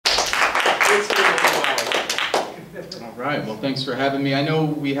All right, well, thanks for having me. I know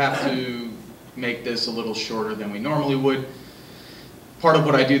we have to make this a little shorter than we normally would. Part of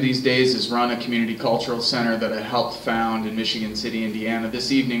what I do these days is run a community cultural center that I helped found in Michigan City, Indiana.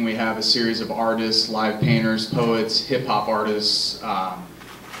 This evening we have a series of artists, live painters, poets, hip-hop artists,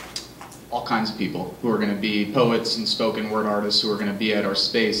 all kinds of people who are going to be poets and spoken word artists who are going to be at our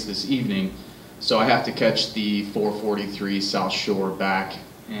space this evening. So I have to catch the 443 South Shore back,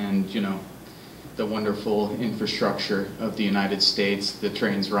 and you know, the wonderful infrastructure of the United States. The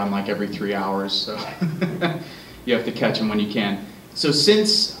trains run like every 3 hours, so you have to catch them when you can. So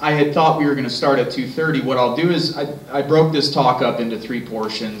since I had thought we were going to start at 2:30, what I'll do is I broke this talk up into 3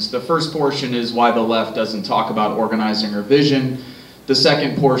 portions. The first portion is why the left doesn't talk about organizing or vision. The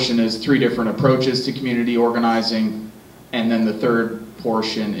second portion is 3 different approaches to community organizing. And then the third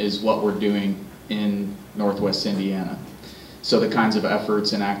portion is what we're doing in Northwest Indiana. So the kinds of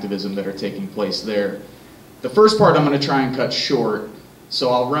efforts and activism that are taking place there. The first part I'm going to try and cut short. So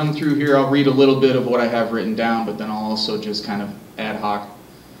I'll run through here, I'll read a little bit of what I have written down, but then I'll also just kind of ad hoc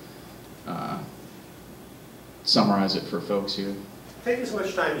summarize it for folks here. Take as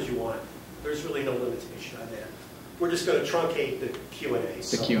much time as you want. There's really no limitation on that. We're just going to truncate the Q&A.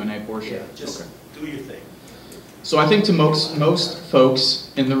 The Q&A portion? Yeah, just do your thing. So I think to most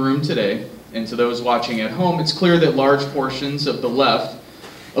folks in the room today, and to those watching at home, it's clear that large portions of the left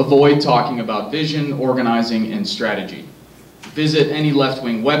avoid talking about vision, organizing, and strategy. Visit any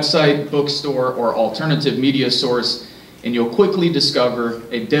left-wing website, bookstore, or alternative media source, and you'll quickly discover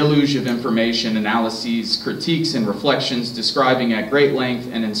a deluge of information, analyses, critiques, and reflections describing at great length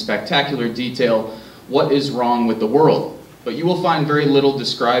and in spectacular detail what is wrong with the world. But you will find very little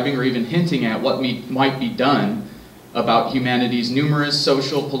describing or even hinting at what might be done about humanity's numerous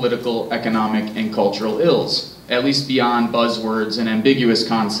social, political, economic, and cultural ills, at least beyond buzzwords and ambiguous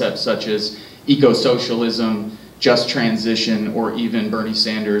concepts such as eco-socialism, just transition, or even Bernie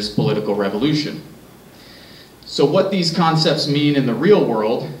Sanders' political revolution. So what these concepts mean in the real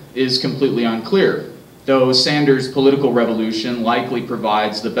world is completely unclear, though Sanders' political revolution likely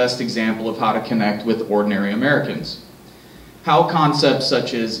provides the best example of how to connect with ordinary Americans. How concepts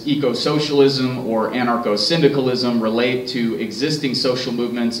such as eco-socialism or anarcho-syndicalism relate to existing social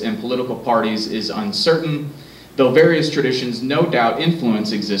movements and political parties is uncertain, though various traditions no doubt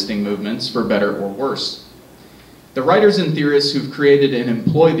influence existing movements for better or worse. The writers and theorists who've created and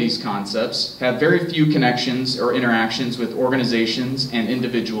employ these concepts have very few connections or interactions with organizations and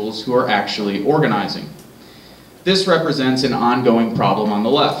individuals who are actually organizing. This represents an ongoing problem on the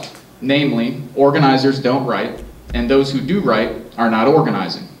left. Namely, organizers don't write, and those who do write are not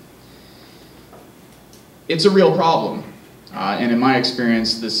organizing. It's a real problem, and in my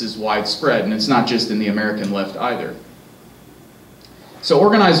experience, this is widespread, and it's not just in the American left either. So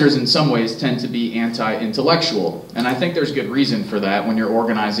organizers in some ways tend to be anti-intellectual, and I think there's good reason for that. When you're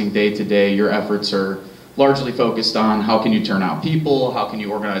organizing day to day, your efforts are largely focused on how can you turn out people, how can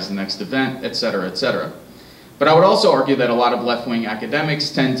you organize the next event, etc., etc. But I would also argue that a lot of left-wing academics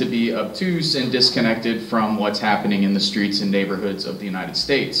tend to be obtuse and disconnected from what's happening in the streets and neighborhoods of the United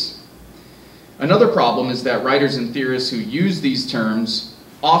States. Another problem is that writers and theorists who use these terms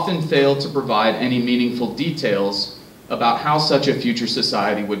often fail to provide any meaningful details about how such a future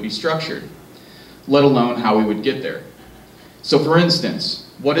society would be structured, let alone how we would get there. So for instance,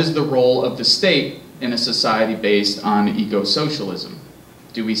 what is the role of the state in a society based on eco-socialism?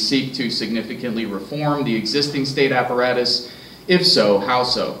 Do we seek to significantly reform the existing state apparatus? If so, how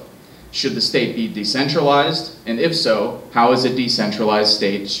so? Should the state be decentralized? And if so, how is a decentralized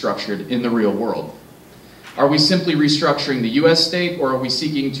state structured in the real world? Are we simply restructuring the US state, or are we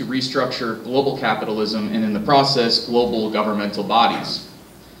seeking to restructure global capitalism and in the process, global governmental bodies?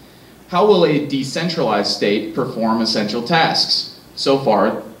 How will a decentralized state perform essential tasks? So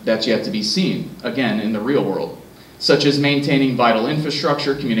far, that's yet to be seen, again, in the real world, such as maintaining vital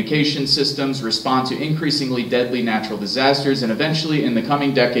infrastructure, communication systems, respond to increasingly deadly natural disasters, and eventually, in the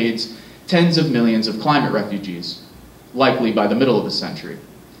coming decades, tens of millions of climate refugees, likely by the middle of the century.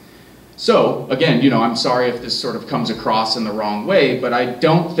 So, again, I'm sorry if this sort of comes across in the wrong way, but I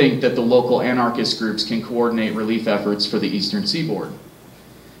don't think that the local anarchist groups can coordinate relief efforts for the Eastern Seaboard.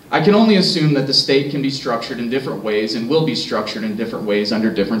 I can only assume that the state can be structured in different ways and will be structured in different ways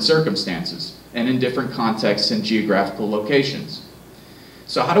under different circumstances and in different contexts and geographical locations.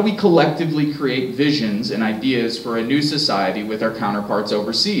 So how do we collectively create visions and ideas for a new society with our counterparts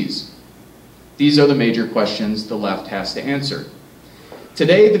overseas? These are the major questions the left has to answer.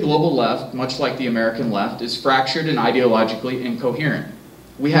 Today, the global left, much like the American left, is fractured and ideologically incoherent.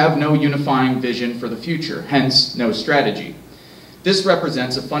 We have no unifying vision for the future, hence no strategy. This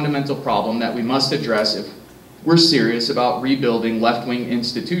represents a fundamental problem that we must address if we're serious about rebuilding left-wing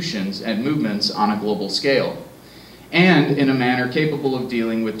institutions and movements on a global scale, and in a manner capable of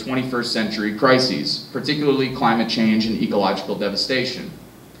dealing with 21st century crises, particularly climate change and ecological devastation.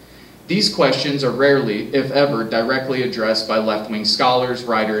 These questions are rarely, if ever, directly addressed by left-wing scholars,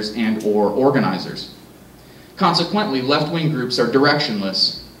 writers, and/or organizers. Consequently, left-wing groups are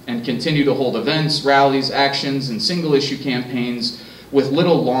directionless and continue to hold events, rallies, actions, and single-issue campaigns with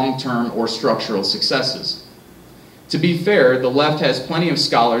little long-term or structural successes. To be fair, the left has plenty of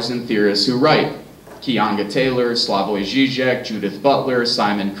scholars and theorists who write. Kianga Taylor, Slavoj Žižek, Judith Butler,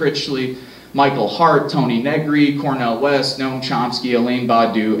 Simon Critchley, Michael Hart, Tony Negri, Cornel West, Noam Chomsky, Elaine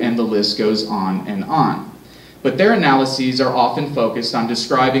Badiou, and the list goes on and on. But their analyses are often focused on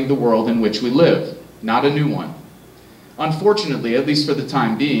describing the world in which we live, not a new one. Unfortunately, at least for the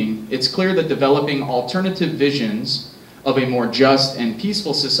time being, it's clear that developing alternative visions of a more just and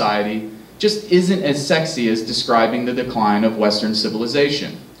peaceful society just isn't as sexy as describing the decline of Western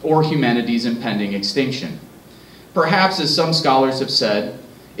civilization or humanity's impending extinction. Perhaps, as some scholars have said,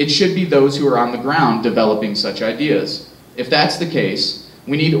 it should be those who are on the ground developing such ideas. If that's the case,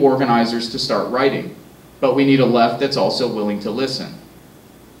 we need organizers to start writing, but we need a left that's also willing to listen.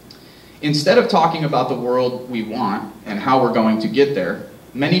 Instead of talking about the world we want and how we're going to get there,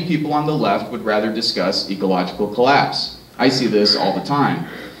 many people on the left would rather discuss ecological collapse. I see this all the time.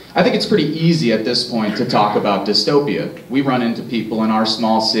 I think it's pretty easy at this point to talk about dystopia. We run into people in our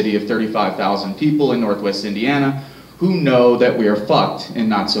small city of 35,000 people in Northwest Indiana who know that we are fucked in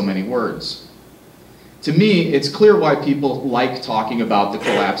not so many words. To me, it's clear why people like talking about the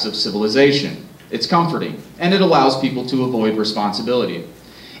collapse of civilization. It's comforting, and it allows people to avoid responsibility.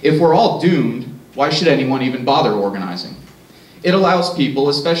 If we're all doomed, why should anyone even bother organizing? It allows people,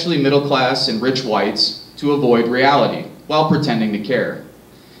 especially middle class and rich whites, to avoid reality while pretending to care.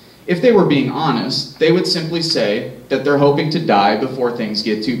 If they were being honest, they would simply say that they're hoping to die before things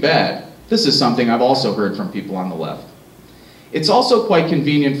get too bad. This is something I've also heard from people on the left. It's also quite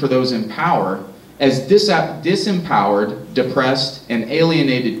convenient for those in power, as disempowered, depressed, and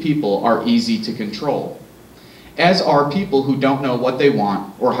alienated people are easy to control, as are people who don't know what they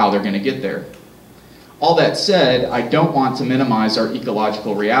want or how they're going to get there. All that said, I don't want to minimize our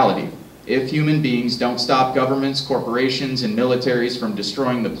ecological reality. If human beings don't stop governments, corporations, and militaries from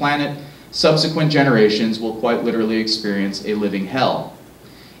destroying the planet, subsequent generations will quite literally experience a living hell.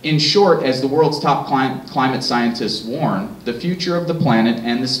 In short, as the world's top climate scientists warn, the future of the planet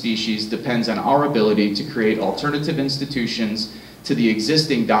and the species depends on our ability to create alternative institutions to the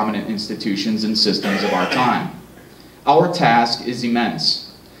existing dominant institutions and systems of our time. Our task is immense.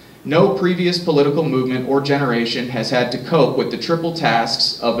 No previous political movement or generation has had to cope with the triple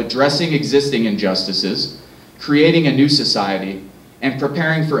tasks of addressing existing injustices, creating a new society, and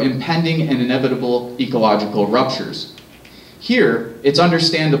preparing for impending and inevitable ecological ruptures. Here, it's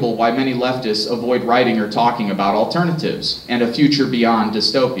understandable why many leftists avoid writing or talking about alternatives and a future beyond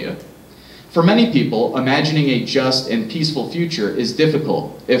dystopia. For many people, imagining a just and peaceful future is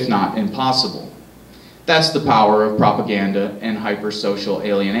difficult, if not impossible. That's the power of propaganda and hypersocial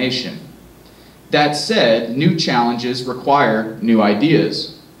alienation. That said, new challenges require new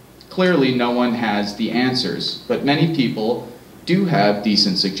ideas. Clearly, no one has the answers, but many people do have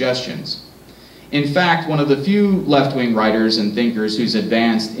decent suggestions. In fact, one of the few left-wing writers and thinkers who's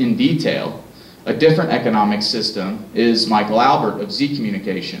advanced in detail a different economic system is Michael Albert of Z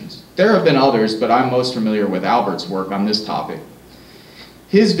Communications. There have been others, but I'm most familiar with Albert's work on this topic.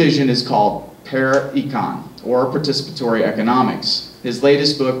 His vision is called Per-Econ, or participatory economics. His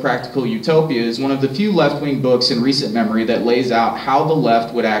latest book, Practical Utopia, is one of the few left-wing books in recent memory that lays out how the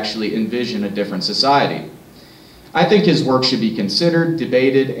left would actually envision a different society. I think his work should be considered,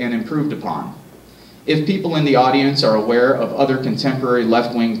 debated, and improved upon. If people in the audience are aware of other contemporary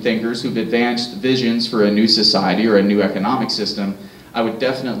left-wing thinkers who've advanced visions for a new society or a new economic system, I would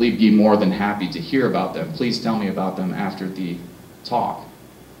definitely be more than happy to hear about them. Please tell me about them after the talk.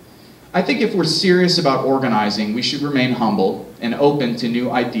 I think if we're serious about organizing, we should remain humble and open to new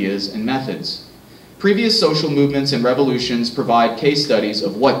ideas and methods. Previous social movements and revolutions provide case studies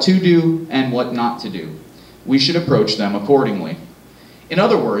of what to do and what not to do. We should approach them accordingly. In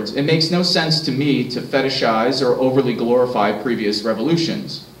other words, it makes no sense to me to fetishize or overly glorify previous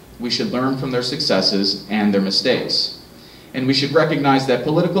revolutions. We should learn from their successes and their mistakes. And we should recognize that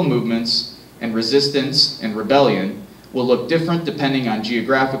political movements and resistance and rebellion will look different depending on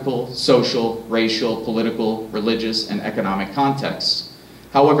geographical, social, racial, political, religious, and economic contexts.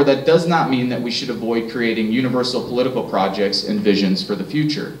 However, that does not mean that we should avoid creating universal political projects and visions for the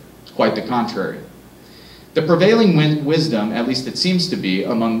future. Quite the contrary. The prevailing wisdom, at least it seems to be,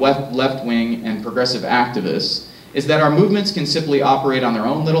 among left-wing and progressive activists, is that our movements can simply operate on their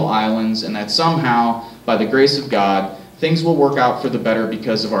own little islands and that somehow, by the grace of God, things will work out for the better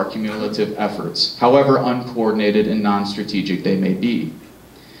because of our cumulative efforts, however uncoordinated and non-strategic they may be.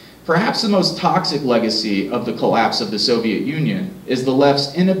 Perhaps the most toxic legacy of the collapse of the Soviet Union is the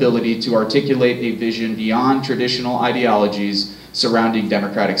left's inability to articulate a vision beyond traditional ideologies surrounding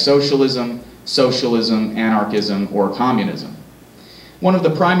democratic socialism, anarchism, or communism. One of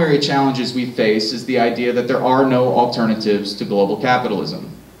the primary challenges we face is the idea that there are no alternatives to global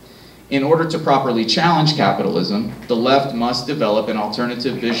capitalism. In order to properly challenge capitalism, the left must develop an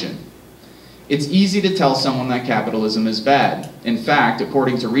alternative vision. It's easy to tell someone that capitalism is bad. In fact,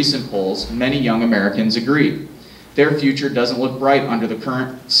 according to recent polls, many young Americans agree. Their future doesn't look bright under the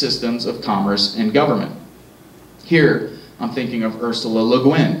current systems of commerce and government. Here, I'm thinking of Ursula Le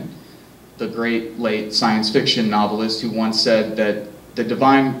Guin, the great late science fiction novelist who once said that the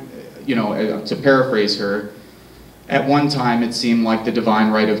divine, to paraphrase her, at one time it seemed like the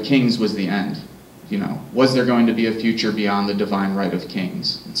divine right of kings was the end. Was there going to be a future beyond the divine right of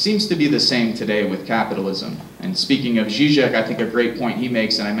kings? It seems to be the same today with capitalism. And speaking of Zizek, I think a great point he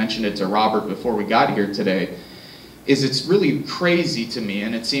makes, and I mentioned it to Robert before we got here today, is it's really crazy to me,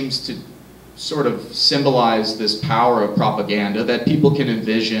 and it seems to sort of symbolize this power of propaganda, that people can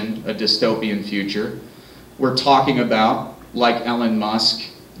envision a dystopian future. We're talking about, like Elon Musk,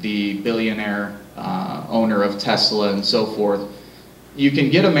 the billionaire owner of Tesla and so forth, you can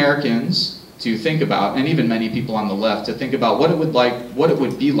get Americans to think about, and even many people on the left, to think about what it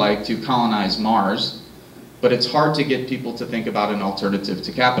would be like to colonize Mars, but it's hard to get people to think about an alternative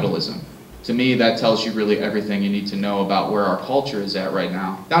to capitalism. To me, that tells you really everything you need to know about where our culture is at right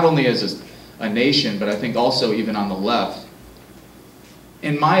now, not only as a nation, but I think also even on the left.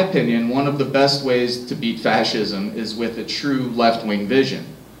 In my opinion, one of the best ways to beat fascism is with a true left-wing vision.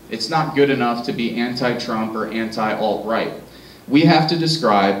 It's not good enough to be anti-Trump or anti-alt-right. We have to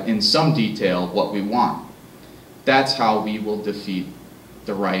describe in some detail what we want. That's how we will defeat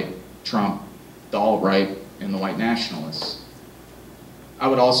the right, Trump, the alt-right, and the white nationalists. I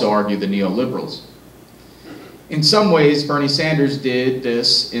would also argue the neoliberals. In some ways, Bernie Sanders did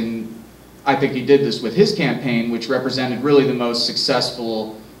this I think he did this with his campaign, which represented really the most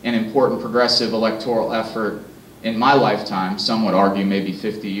successful and important progressive electoral effort in my lifetime. Some would argue maybe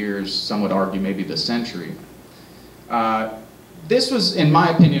 50 years, some would argue maybe the century. This was, in my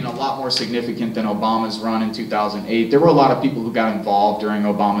opinion, a lot more significant than Obama's run in 2008. There were a lot of people who got involved during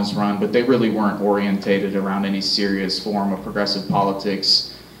Obama's run, but they really weren't orientated around any serious form of progressive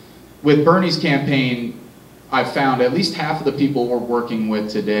politics. With Bernie's campaign, I found at least half of the people we're working with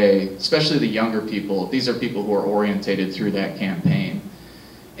today, especially the younger people, these are people who are orientated through that campaign.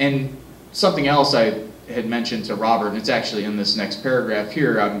 And something else I had mentioned to Robert, and it's actually in this next paragraph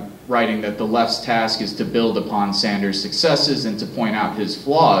here, I'm writing that the left's task is to build upon Sanders' successes and to point out his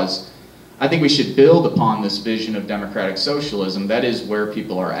flaws. I think we should build upon this vision of democratic socialism. That is where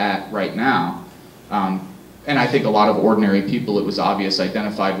people are at right now. And I think a lot of ordinary people, it was obvious,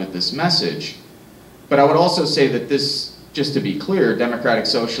 identified with this message. But I would also say that this, just to be clear, democratic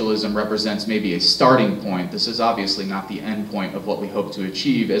socialism represents maybe a starting point. This is obviously not the end point of what we hope to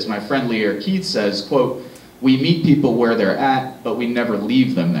achieve. As my friend Lierre Keith says, quote, "We meet people where they're at, but we never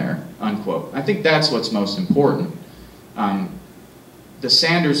leave them there," unquote. I think that's what's most important. The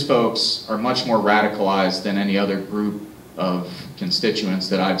Sanders folks are much more radicalized than any other group of constituents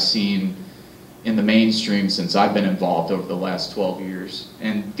that I've seen in the mainstream since I've been involved over the last 12 years.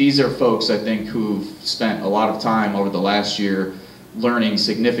 And these are folks, I think, who've spent a lot of time over the last year learning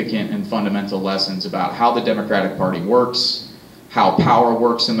significant and fundamental lessons about how the Democratic Party works, how power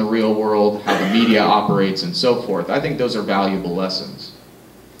works in the real world, how the media operates, and so forth. I think those are valuable lessons.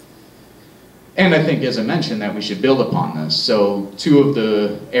 And I think, as I mentioned, that we should build upon this. So two of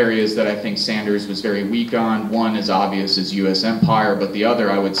the areas that I think Sanders was very weak on, one is obvious, is U.S. empire, but the other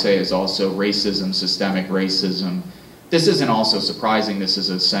I would say is also racism, systemic racism. This isn't also surprising. This is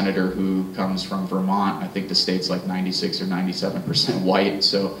a senator who comes from Vermont. I think the state's like 96 or 97% white,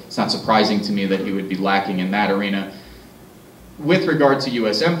 so it's not surprising to me that he would be lacking in that arena. With regard to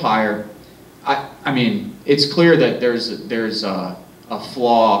U.S. empire, I mean, it's clear that there's a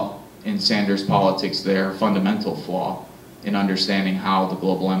flaw in Sanders' politics there, a fundamental flaw in understanding how the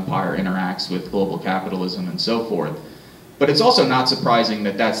global empire interacts with global capitalism and so forth. But it's also not surprising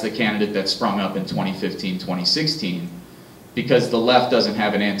that that's the candidate that sprung up in 2015, 2016, because the left doesn't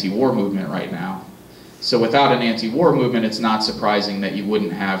have an anti-war movement right now. So without an anti-war movement, it's not surprising that you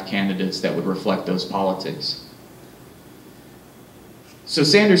wouldn't have candidates that would reflect those politics. So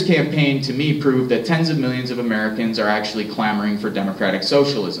Sanders' campaign, to me, proved that tens of millions of Americans are actually clamoring for democratic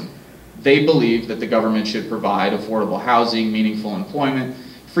socialism. They believe that the government should provide affordable housing, meaningful employment,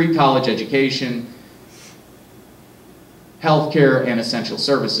 free college education, healthcare, and essential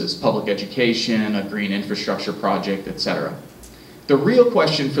services, public education, a green infrastructure project, etc. The real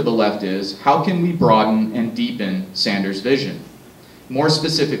question for the left is, how can we broaden and deepen Sanders' vision? More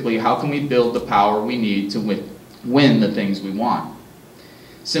specifically, how can we build the power we need to win the things we want?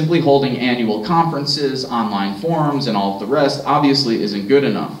 Simply holding annual conferences, online forums, and all of the rest obviously isn't good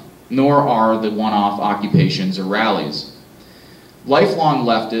enough, nor are the one-off occupations or rallies. Lifelong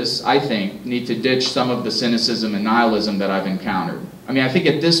leftists, I think, need to ditch some of the cynicism and nihilism that I've encountered. I mean, I think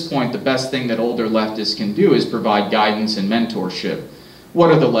at this point, the best thing that older leftists can do is provide guidance and mentorship.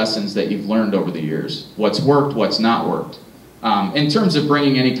 What are the lessons that you've learned over the years? What's worked, what's not worked? In terms of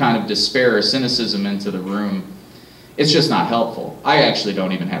bringing any kind of despair or cynicism into the room, it's just not helpful. I actually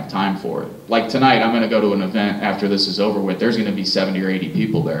don't even have time for it. Like tonight, I'm going to go to an event after this is over with. There's going to be 70 or 80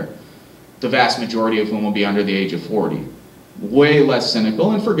 people there, the vast majority of whom will be under the age of 40. Way less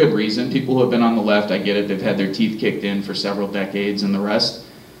cynical, and for good reason. People who have been on the left, I get it, they've had their teeth kicked in for several decades and the rest.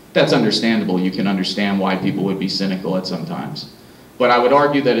 That's understandable. You can understand why people would be cynical at some times. But I would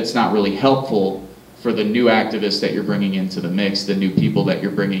argue that it's not really helpful for the new activists that you're bringing into the mix, the new people that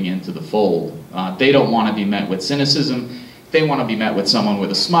you're bringing into the fold. They don't want to be met with cynicism. They want to be met with someone with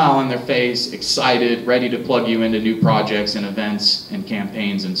a smile on their face, excited, ready to plug you into new projects and events and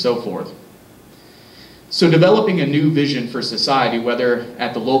campaigns and so forth. So developing a new vision for society, whether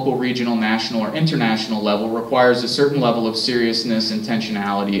at the local, regional, national, or international level, requires a certain level of seriousness,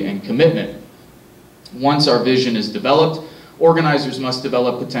 intentionality, and commitment. Once our vision is developed, organizers must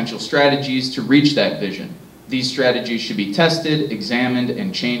develop potential strategies to reach that vision. These strategies should be tested, examined,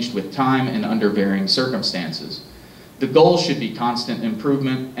 and changed with time and under varying circumstances. The goal should be constant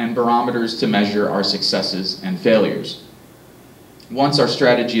improvement and barometers to measure our successes and failures. Once our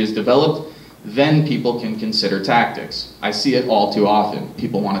strategy is developed, then people can consider tactics. I see it all too often.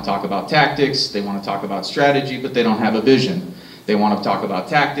 People want to talk about tactics, they want to talk about strategy, but they don't have a vision. They want to talk about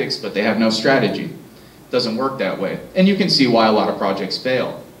tactics, but they have no strategy. It doesn't work that way. And you can see why a lot of projects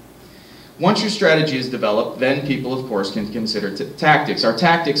fail. Once your strategy is developed, then people, of course, can consider tactics. Our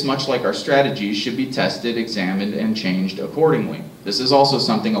tactics, much like our strategies, should be tested, examined, and changed accordingly. This is also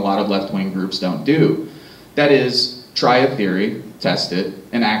something a lot of left-wing groups don't do. That is, try a theory, test it,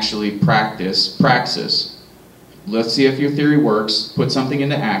 and actually practice praxis. Let's see if your theory works, put something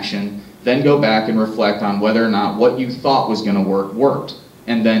into action, then go back and reflect on whether or not what you thought was going to work worked,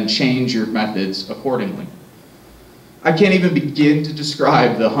 and then change your methods accordingly. I can't even begin to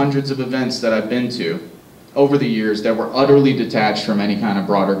describe the hundreds of events that I've been to over the years that were utterly detached from any kind of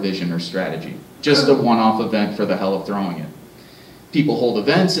broader vision or strategy. Just a one-off event for the hell of throwing it. People hold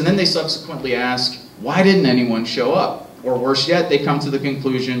events and then they subsequently ask, why didn't anyone show up? Or worse yet, they come to the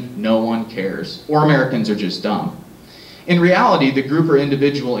conclusion, no one cares, or Americans are just dumb. In reality, the group or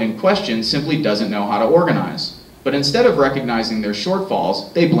individual in question simply doesn't know how to organize. But instead of recognizing their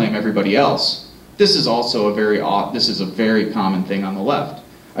shortfalls, they blame everybody else. This is also a very common thing on the left.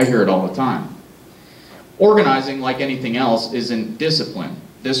 I hear it all the time. Organizing, like anything else, isn't discipline.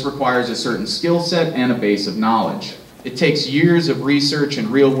 This requires a certain skill set and a base of knowledge. It takes years of research and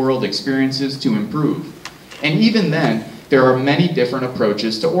real-world experiences to improve. And even then, there are many different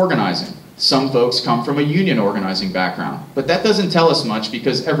approaches to organizing. Some folks come from a union organizing background, but that doesn't tell us much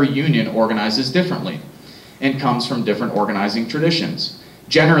because every union organizes differently and comes from different organizing traditions.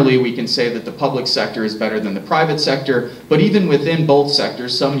 Generally, we can say that the public sector is better than the private sector, but even within both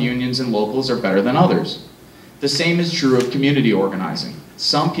sectors, some unions and locals are better than others. The same is true of community organizing.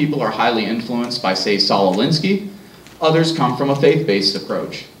 Some people are highly influenced by, say, Saul Alinsky. Others come from a faith-based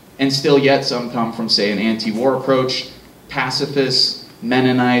approach. And still yet, some come from, say, an anti-war approach, pacifists,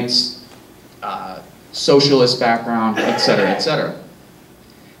 Mennonites, socialist background, etc., etc.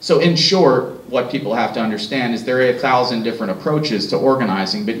 So in short, what people have to understand is there are 1,000 different approaches to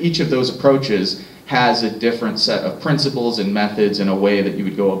organizing, but each of those approaches has a different set of principles and methods and a way that you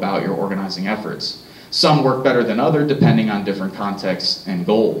would go about your organizing efforts. Some work better than others depending on different contexts and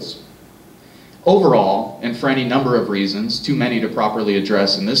goals. Overall, and for any number of reasons, too many to properly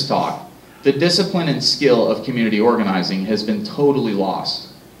address in this talk, the discipline and skill of community organizing has been totally lost.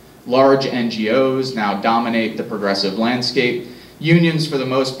 Large NGOs now dominate the progressive landscape. Unions, for the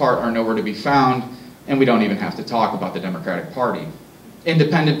most part, are nowhere to be found, and we don't even have to talk about the Democratic Party.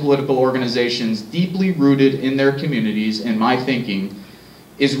 Independent political organizations deeply rooted in their communities, in my thinking,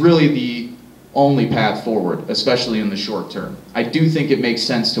 is really the only path forward, especially in the short term. I do think it makes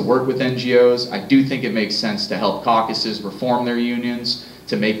sense to work with NGOs. I do think it makes sense to help caucuses reform their unions,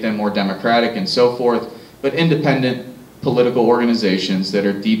 to make them more democratic and so forth, but independent political organizations that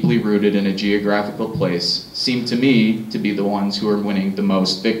are deeply rooted in a geographical place seem to me to be the ones who are winning the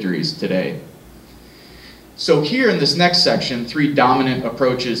most victories today. So here in this next section, 3 dominant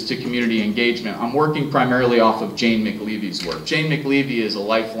approaches to community engagement, I'm working primarily off of Jane McLeavy's work. Jane McLeavy is a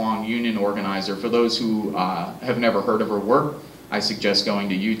lifelong union organizer. For those who have never heard of her work, I suggest going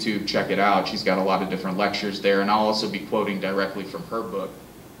to YouTube, check it out. She's got a lot of different lectures there, and I'll also be quoting directly from her book.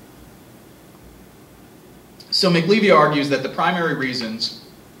 So McLeavy argues that the primary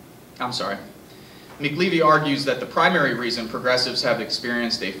reason progressives have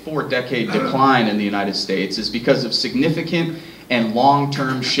experienced a 4-decade decline in the United States is because of significant and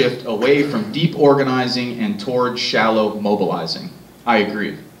long-term shift away from deep organizing and towards shallow mobilizing. I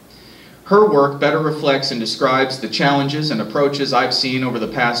agree. Her work better reflects and describes the challenges and approaches I've seen over the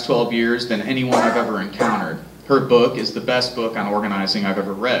past 12 years than anyone I've ever encountered. Her book is the best book on organizing I've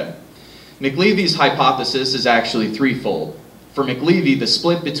ever read. McLeavy's hypothesis is actually threefold. For McLeavy, the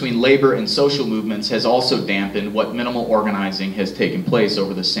split between labor and social movements has also dampened what minimal organizing has taken place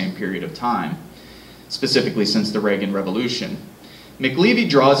over the same period of time, specifically since the Reagan Revolution. McLeavy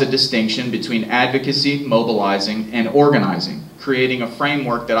draws a distinction between advocacy, mobilizing, and organizing, creating a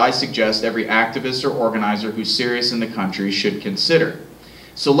framework that I suggest every activist or organizer who's serious in the country should consider.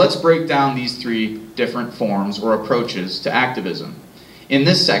 So let's break down these 3 different forms or approaches to activism. In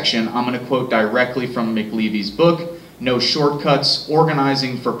this section, I'm going to quote directly from McLeavy's book, No Shortcuts,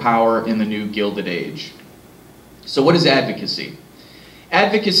 Organizing for Power in the New Gilded Age. So what is advocacy?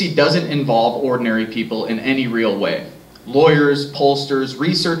 Advocacy doesn't involve ordinary people in any real way. Lawyers, pollsters,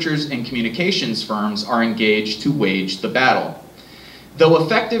 researchers, and communications firms are engaged to wage the battle. Though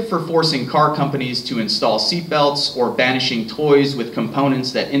effective for forcing car companies to install seatbelts or banishing toys with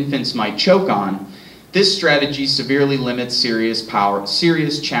components that infants might choke on, this strategy severely limits serious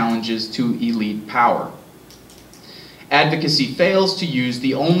challenges to elite power. Advocacy fails to use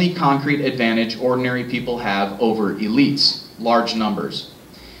the only concrete advantage ordinary people have over elites, large numbers.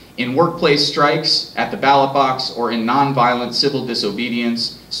 In workplace strikes, at the ballot box, or in nonviolent civil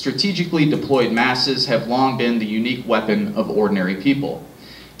disobedience, strategically deployed masses have long been the unique weapon of ordinary people.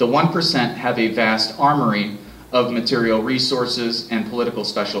 The 1% have a vast armory of material resources and political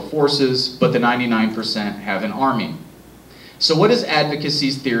special forces, but the 99% have an army. So what is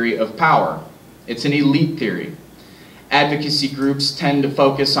advocacy's theory of power? It's an elite theory. Advocacy groups tend to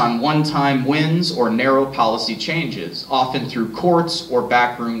focus on one-time wins or narrow policy changes, often through courts or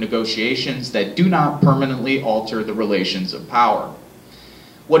backroom negotiations that do not permanently alter the relations of power.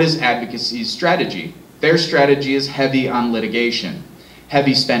 What is advocacy's strategy? Their strategy is heavy on litigation,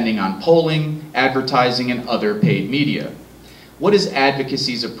 heavy spending on polling, advertising, and other paid media. What is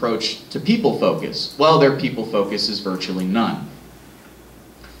advocacy's approach to people focus? Well, their people focus is virtually none.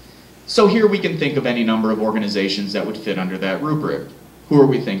 So here we can think of any number of organizations that would fit under that rubric. Who are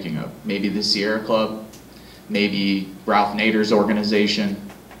we thinking of? Maybe the Sierra Club, maybe Ralph Nader's organization.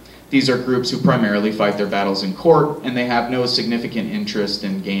 These are groups who primarily fight their battles in court, and they have no significant interest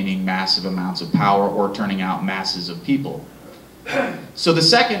in gaining massive amounts of power or turning out masses of people. So the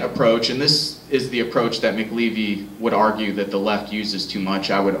second approach, and this is the approach that McLeavy would argue that the left uses too much,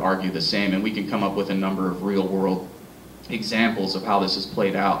 I would argue the same, and we can come up with a number of real-world examples of how this has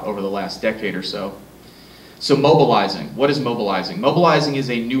played out over the last decade or so. So mobilizing. What is mobilizing? Mobilizing is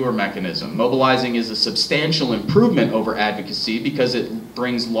a newer mechanism. Mobilizing is a substantial improvement over advocacy because it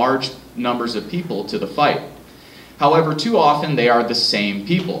brings large numbers of people to the fight. However, too often they are the same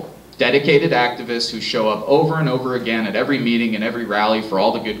people. Dedicated activists who show up over and over again at every meeting and every rally for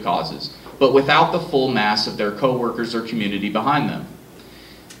all the good causes, but without the full mass of their co-workers or community behind them.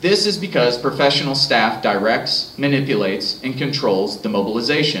 This is because professional staff directs, manipulates, and controls the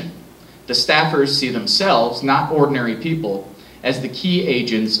mobilization. The staffers see themselves, not ordinary people, as the key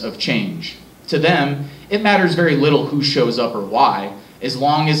agents of change. To them, it matters very little who shows up or why, as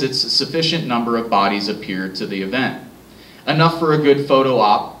long as it's a sufficient number of bodies appear to the event. Enough for a good photo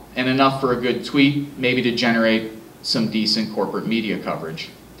op, and enough for a good tweet, maybe to generate some decent corporate media coverage.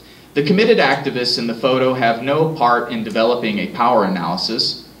 The committed activists in the photo have no part in developing a power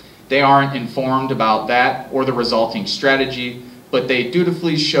analysis. They aren't informed about that or the resulting strategy, but they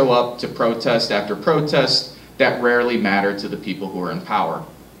dutifully show up to protest after protest that rarely matter to the people who are in power.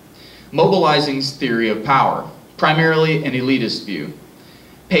 Mobilizing's theory of power, primarily an elitist view.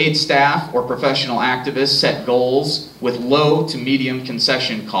 Paid staff or professional activists set goals with low to medium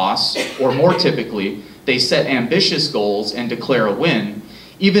concession costs, or more typically, they set ambitious goals and declare a win,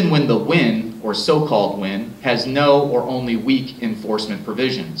 even when the win or so-called win, has no or only weak enforcement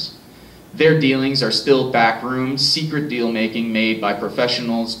provisions. Their dealings are still backroom, secret deal-making made by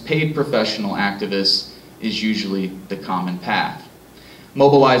professionals. Paid professional activists is usually the common path.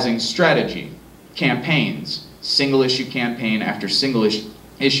 Mobilizing strategy, campaigns, single-issue campaign after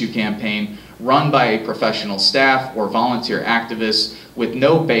single-issue campaign run by a professional staff or volunteer activists with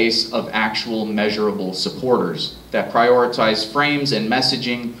no base of actual measurable supporters that prioritize frames and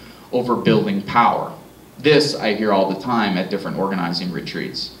messaging over building power. This I hear all the time at different organizing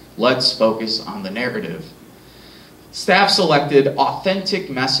retreats. Let's focus on the narrative. Staff selected authentic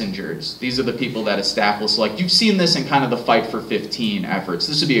messengers. These are the people that a staff will select. You've seen this in kind of the Fight for 15 efforts.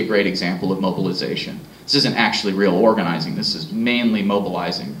 This would be a great example of mobilization. This isn't actually real organizing. This is mainly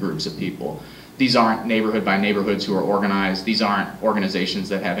mobilizing groups of people. These aren't neighborhood by neighborhoods who are organized. These aren't organizations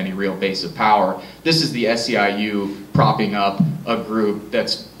that have any real base of power. This is the SEIU propping up a group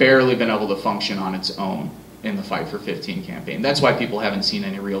that's barely been able to function on its own in the Fight for 15 campaign. That's why people haven't seen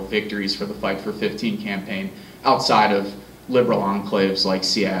any real victories for the Fight for 15 campaign outside of liberal enclaves like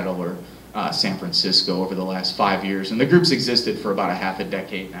Seattle or San Francisco over the last 5 years. And the group's existed for about a half a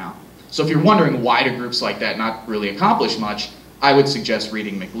decade now. So if you're wondering why do groups like that not really accomplish much, I would suggest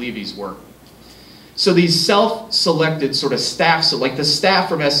reading McLeavy's work. So these self-selected sort of staff, so like the staff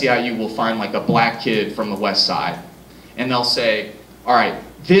from SEIU will find like a black kid from the West Side, and they'll say, all right,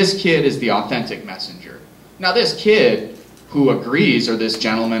 this kid is the authentic messenger. Now this kid who agrees, or this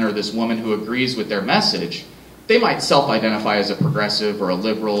gentleman or this woman who agrees with their message, they might self-identify as a progressive or a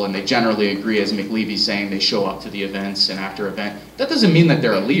liberal, and they generally agree, as McLeavy's saying, they show up to the events and after event. That doesn't mean that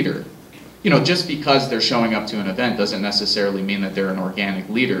they're a leader. You know, just because they're showing up to an event doesn't necessarily mean that they're an organic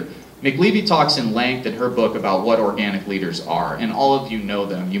leader. McLeavy talks in length in her book about what organic leaders are, and all of you know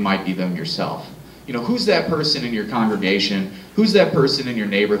them. You might be them yourself. You know, who's that person in your congregation? Who's that person in your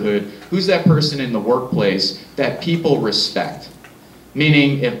neighborhood? Who's that person in the workplace that people respect?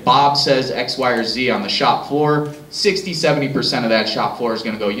 Meaning, if Bob says X, Y, or Z on the shop floor, 60–70% of that shop floor is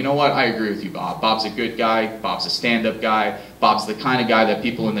going to go, you know what, I agree with you, Bob. Bob's a good guy. Bob's a stand-up guy. Bob's the kind of guy that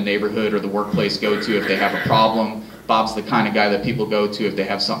people in the neighborhood or the workplace go to if they have a problem. Bob's the kind of guy that people go to if they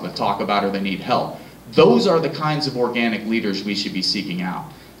have something to talk about or they need help. Those are the kinds of organic leaders we should be seeking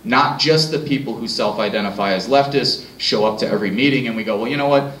out. Not just the people who self-identify as leftists, show up to every meeting and we go, well, you know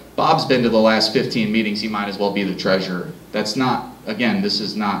what, Bob's been to the last 15 meetings, he might as well be the treasurer. That's not, again, this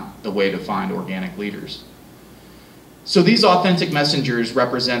is not the way to find organic leaders. So these authentic messengers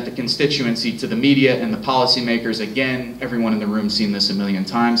represent the constituency to the media and the policymakers. Again, everyone in the room seen this a million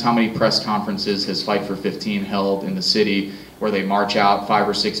times. How many press conferences has Fight for 15 held in the city where they march out 5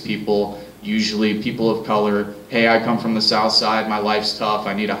 or 6 people, usually people of color, hey, I come from the South Side, my life's tough,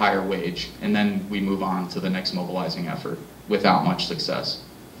 I need a higher wage. And then we move on to the next mobilizing effort without much success.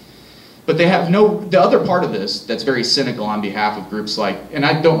 But they have the other part of this that's very cynical on behalf of groups like, and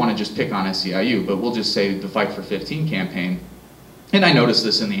I don't want to just pick on SEIU, but we'll just say the Fight for 15 campaign, and I noticed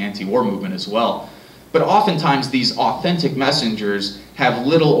this in the anti-war movement as well, but oftentimes these authentic messengers have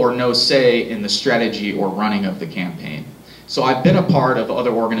little or no say in the strategy or running of the campaign. So I've been a part of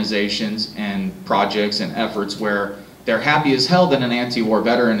other organizations and projects and efforts where they're happy as hell that an anti-war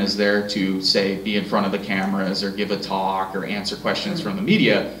veteran is there to, say, be in front of the cameras or give a talk or answer questions from the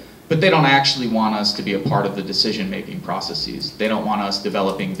media, but they don't actually want us to be a part of the decision-making processes. They don't want us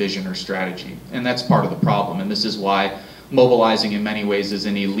developing vision or strategy, and that's part of the problem, and this is why mobilizing in many ways is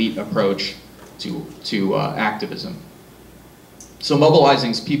an elite approach to activism. So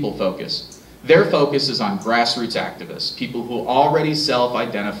mobilizing is people focus. Their focus is on grassroots activists, people who already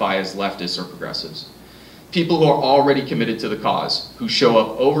self-identify as leftists or progressives, people who are already committed to the cause, who show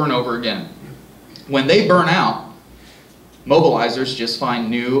up over and over again. When they burn out, mobilizers just find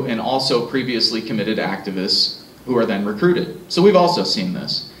new and also previously committed activists who are then recruited. So we've also seen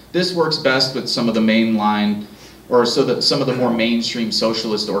this. This works best with some of the mainline, or some of the more mainstream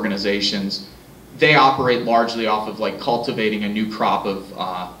socialist organizations. They operate largely off of like cultivating a new crop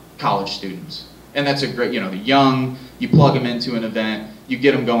of college students. And that's a great, you know, the young, you plug them into an event, you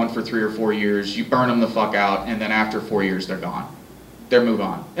get them going for 3 or 4 years, you burn them the fuck out, and then after 4 years they're gone. They move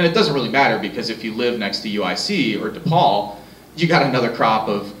on. And it doesn't really matter because if you live next to UIC or DePaul, you got another crop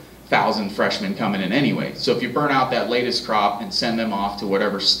of 1,000 freshmen coming in anyway. So if you burn out that latest crop and send them off to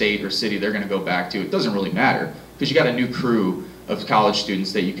whatever state or city they're going to go back to, it doesn't really matter because you got a new crew of college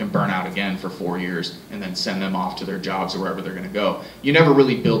students that you can burn out again for 4 years and then send them off to their jobs or wherever they're going to go. You never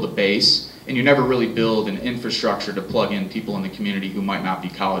really build a base, and you never really build an infrastructure to plug in people in the community who might not be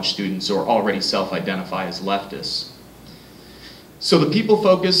college students or already self-identify as leftists. So the people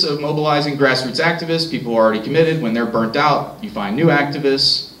focus of mobilizing grassroots activists, people who are already committed, when they're burnt out, you find new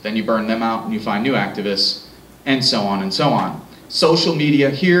activists. Then you burn them out and you find new activists, and so on and so on. Social media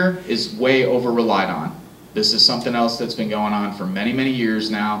here is way over relied on. This is something else that's been going on for many, many years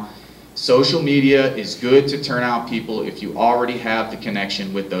now. Social media is good to turn out people if you already have the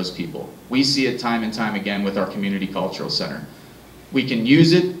connection with those people. We see it time and time again with our Community Cultural Center. We can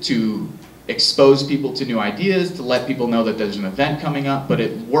use it to expose people to new ideas, to let people know that there's an event coming up, but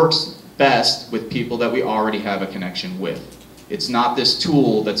it works best with people that we already have a connection with. It's not this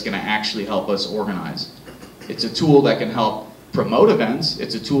tool that's going to actually help us organize. It's a tool that can help promote events.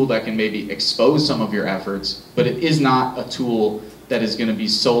 It's a tool that can maybe expose some of your efforts, but it is not a tool that is going to be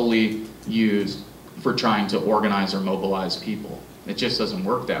solely used for trying to organize or mobilize people. It just doesn't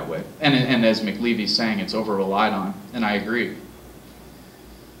work that way. And as McLeavy's saying, it's over-relied on, and I agree.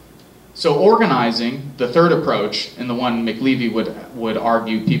 So organizing, the third approach, and the one McLeavy would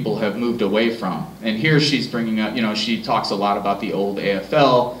argue people have moved away from. And here she's bringing up, you know, she talks a lot about the old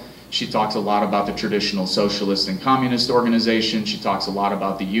AFL. She talks a lot about the traditional socialist and communist organization. She talks a lot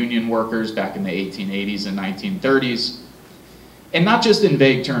about the union workers back in the 1880s and 1930s. And not just in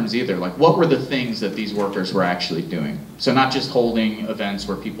vague terms either, like what were the things that these workers were actually doing? So not just holding events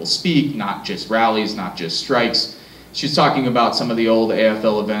where people speak, not just rallies, not just strikes. She's talking about some of the old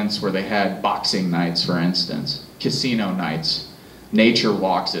AFL events where they had boxing nights, for instance, casino nights, nature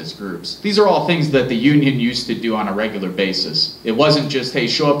walks as groups. These are all things that the union used to do on a regular basis. It wasn't just, hey,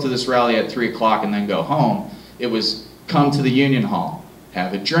 show up to this rally at 3 o'clock and then go home. It was, come to the union hall,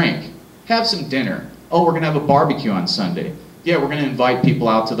 have a drink, have some dinner. Oh, we're going to have a barbecue on Sunday. Yeah, we're going to invite people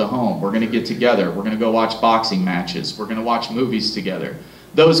out to the home. We're going to get together. We're going to go watch boxing matches. We're going to watch movies together.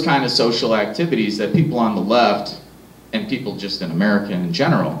 Those kind of social activities that people on the left and people just in America in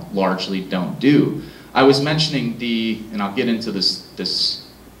general largely don't do. I was mentioning and I'll get into this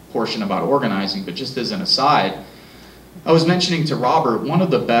portion about organizing, but just as an aside, I was mentioning to Robert, one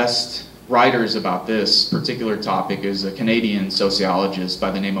of the best writers about this particular topic is a Canadian sociologist by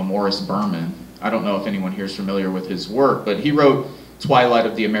the name of Morris Berman. I don't know if anyone here is familiar with his work, but he wrote Twilight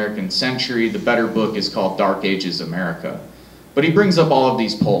of the American Century. The better book is called Dark Ages America. But he brings up all of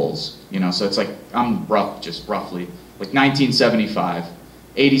these polls, you know, so it's like, just roughly, like 1975,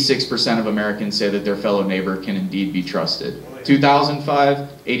 86% of Americans say that their fellow neighbor can indeed be trusted. 2005,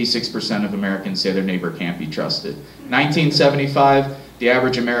 86% of Americans say their neighbor can't be trusted. 1975, the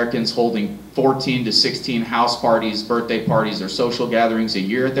average American's holding 14 to 16 house parties, birthday parties, or social gatherings a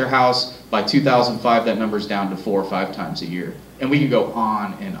year at their house. By 2005, that number's down to 4 or 5 times a year. And we can go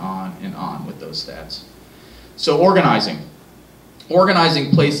on and on and on with those stats. So organizing.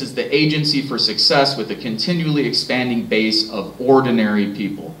 Organizing places the agency for success with a continually expanding base of ordinary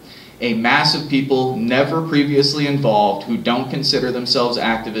people. A mass of people never previously involved who don't consider themselves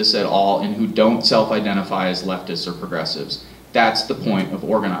activists at all and who don't self-identify as leftists or progressives. That's the point of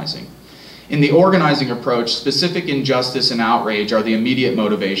organizing. In the organizing approach, specific injustice and outrage are the immediate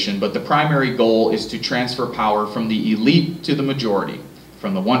motivation, but the primary goal is to transfer power from the elite to the majority,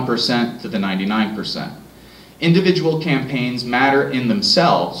 from the 1% to the 99%. Individual campaigns matter in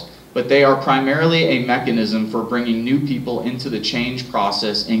themselves, but they are primarily a mechanism for bringing new people into the change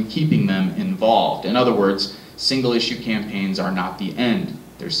process and keeping them involved. In other words, single-issue campaigns are not the end.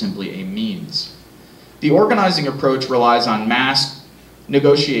 They're simply a means. The organizing approach relies on mass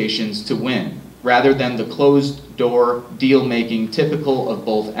negotiations to win, rather than the closed-door deal-making typical of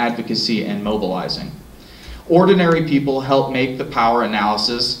both advocacy and mobilizing. Ordinary people help make the power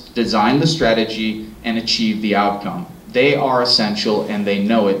analysis, design the strategy, and achieve the outcome. They are essential and they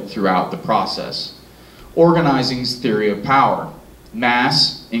know it throughout the process. Organizing's theory of power: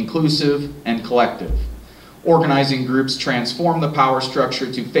 mass, inclusive, and collective. Organizing groups transform the power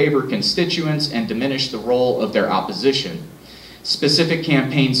structure to favor constituents and diminish the role of their opposition. Specific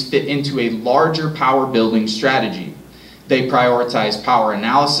campaigns fit into a larger power-building strategy. They prioritize power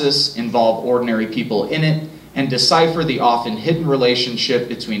analysis, involve ordinary people in it, and decipher the often hidden relationship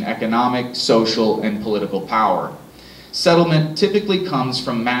between economic, social, and political power. Settlement typically comes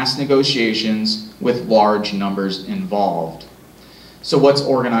from mass negotiations with large numbers involved. So what's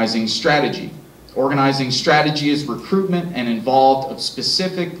organizing strategy? Organizing strategy is recruitment and involved of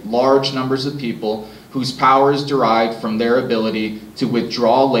specific large numbers of people whose power is derived from their ability to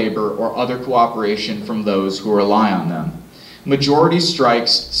withdraw labor or other cooperation from those who rely on them. Majority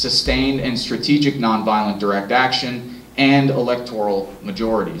strikes, sustained and strategic nonviolent direct action, and electoral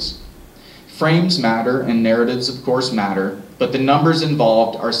majorities. Frames matter and narratives of course matter, but the numbers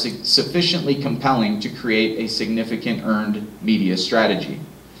involved are sufficiently compelling to create a significant earned media strategy.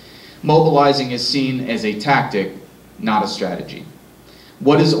 Mobilizing is seen as a tactic, not a strategy.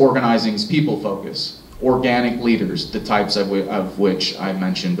 What is organizing's people focus? organic leaders, the types of which I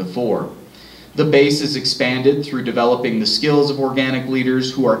mentioned before. The base is expanded through developing the skills of organic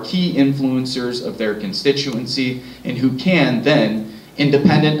leaders who are key influencers of their constituency and who can then,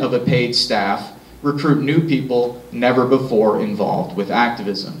 independent of a paid staff, recruit new people never before involved with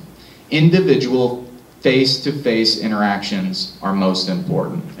activism. Individual face-to-face interactions are most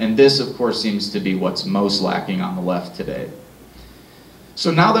important, and this of course seems to be what's most lacking on the left today.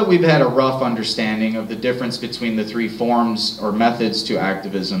 So now that we've had a rough understanding of the difference between the three forms or methods to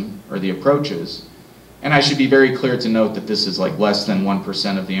activism, or the approaches, and I should be very clear to note that this is like less than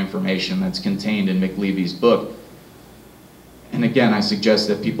 1% of the information that's contained in McLeavy's book, and again I suggest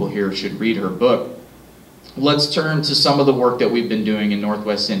that people here should read her book. Let's turn to some of the work that we've been doing in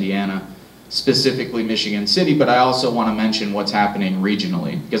Northwest Indiana, specifically Michigan City, but I also want to mention what's happening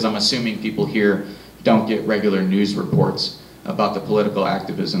regionally, because I'm assuming people here don't get regular news reports about the political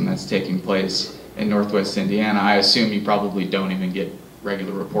activism that's taking place in Northwest Indiana. I assume you probably don't even get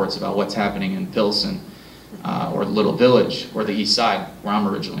regular reports about what's happening in Pilsen or Little Village or the East Side, where I'm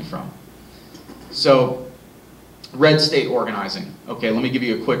originally from. So, red state organizing. Okay, let me give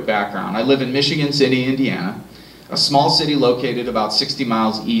you a quick background. I live in Michigan City, Indiana, a small city located about 60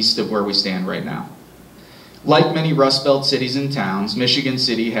 miles east of where we stand right now. Like many Rust Belt cities and towns, Michigan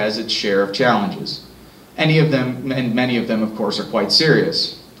City has its share of challenges. Any of them, and many of them of course, are quite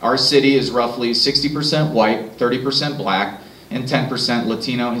serious. Our city is roughly 60% white, 30% black, and 10%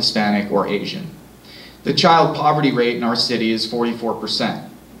 Latino, Hispanic, or Asian. The child poverty rate in our city is 44%.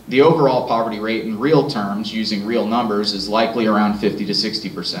 The overall poverty rate in real terms, using real numbers, is likely around 50 to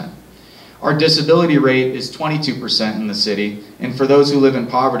 60%. Our disability rate is 22% in the city, and for those who live in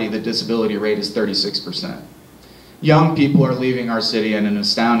poverty, the disability rate is 36%. Young people are leaving our city at an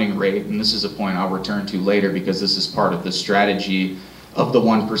astounding rate, and this is a point I'll return to later because this is part of the strategy of the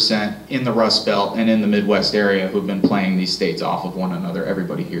 1% in the Rust Belt and in the Midwest area who've been playing these states off of one another.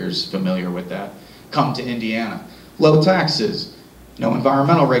 Everybody here is familiar with that. Come to Indiana. Low taxes, no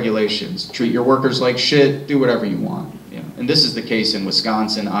environmental regulations, treat your workers like shit, do whatever you want. And this is the case in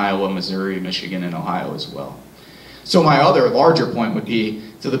Wisconsin, Iowa, Missouri, Michigan, and Ohio as well. So my other larger point would be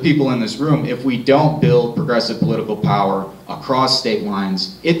to the people in this room, if we don't build progressive political power across state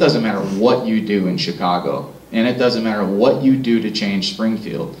lines, it doesn't matter what you do in Chicago, and it doesn't matter what you do to change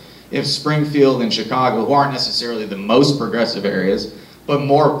Springfield. If Springfield and Chicago, who aren't necessarily the most progressive areas, but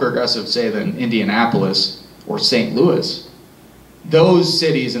more progressive, say, than Indianapolis or St. Louis, those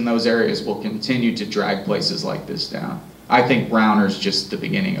cities and those areas will continue to drag places like this down. I think Browner's just the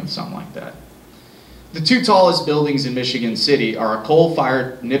beginning of something like that. The two tallest buildings in Michigan City are a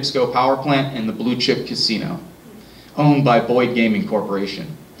coal-fired NIPSCO power plant and the Blue Chip Casino, owned by Boyd Gaming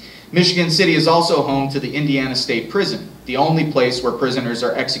Corporation. Michigan City is also home to the Indiana State Prison, the only place where prisoners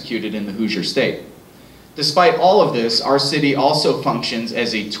are executed in the Hoosier State. Despite all of this, our city also functions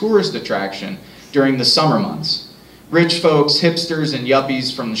as a tourist attraction during the summer months. Rich folks, hipsters, and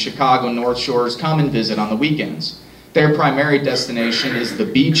yuppies from the Chicago North Shores come and visit on the weekends. Their primary destination is the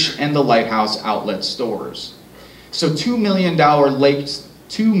beach and the Lighthouse outlet stores. So $2 million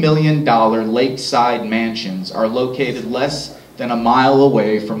lakeside mansions are located less than a mile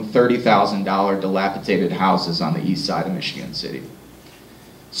away from $30,000 dilapidated houses on the east side of Michigan City.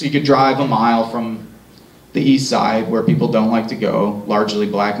 So you could drive a mile from the east side, where people don't like to go, largely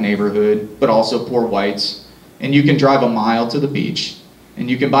black neighborhood, but also poor whites, and you can drive a mile to the beach, and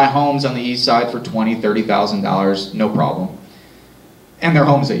you can buy homes on the east side for $20,000, $30,000, no problem. And they're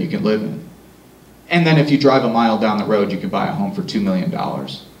homes that you can live in. And then if you drive a mile down the road, you can buy a home for $2 million.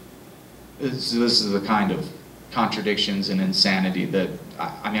 This is the kind of contradictions and insanity that,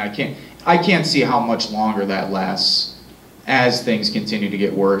 I can't see how much longer that lasts as things continue to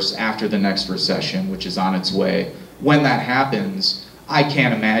get worse after the next recession, which is on its way. When that happens, I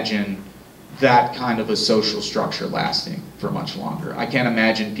can't imagine that kind of a social structure lasting for much longer. I can't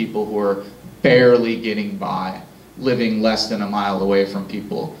imagine people who are barely getting by, living less than a mile away from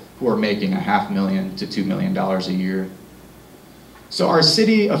people who are making $500,000 to $2 million a year. So our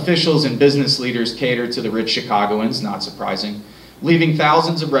city officials and business leaders cater to the rich Chicagoans, not surprising, leaving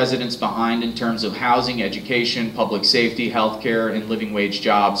thousands of residents behind in terms of housing, education, public safety, healthcare, and living wage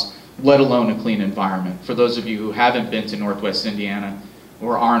jobs, let alone a clean environment. For those of you who haven't been to Northwest Indiana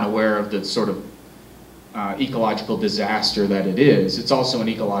or aren't aware of the sort of ecological disaster that it is, it's also an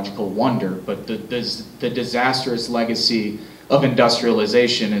ecological wonder, but the disastrous legacy of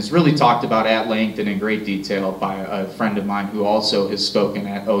industrialization is really talked about at length and in great detail by a friend of mine who also has spoken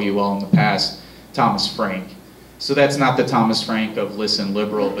at OUL in the past, Thomas Frank. So that's not the Thomas Frank of Listen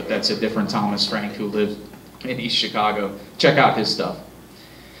Liberal, but that's a different Thomas Frank who lived in East Chicago. Check out his stuff.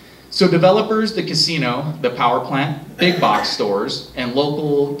 So developers, the casino, the power plant, big box stores, and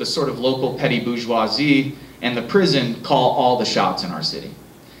the sort of local petty bourgeoisie and the prison call all the shots in our city.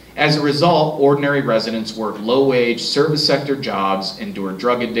 As a result, ordinary residents work low-wage service sector jobs, endure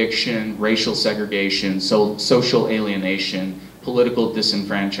drug addiction, racial segregation, social alienation, political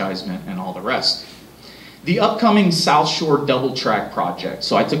disenfranchisement, and all the rest. The upcoming South Shore double track project,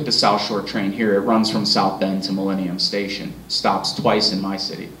 so I took the South Shore train here, it runs from South Bend to Millennium Station, stops twice in my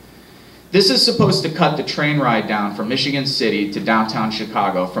city. This is supposed to cut the train ride down from Michigan City to downtown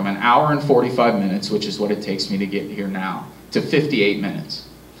Chicago from an hour and 45 minutes, which is what it takes me to get here now, to 58 minutes.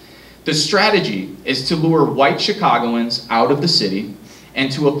 The strategy is to lure white Chicagoans out of the city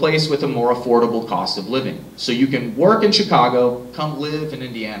and to a place with a more affordable cost of living. So you can work in Chicago, come live in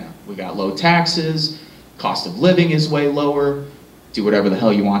Indiana. We got low taxes, cost of living is way lower, do whatever the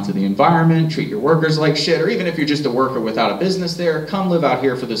hell you want to the environment, treat your workers like shit, or even if you're just a worker without a business there, come live out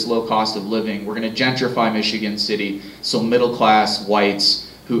here for this low cost of living. We're gonna gentrify Michigan City so middle class whites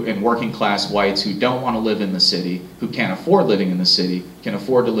and working class whites who don't want to live in the city, who can't afford living in the city, can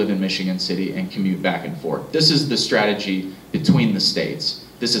afford to live in Michigan City and commute back and forth. This is the strategy between the states.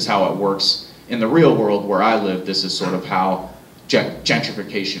 This is how it works in the real world where I live. This is sort of how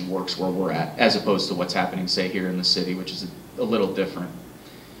gentrification works where we're at, as opposed to what's happening, say, here in the city, which is a little different.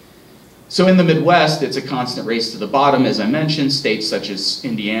 So in the Midwest, it's a constant race to the bottom. As I mentioned, states such as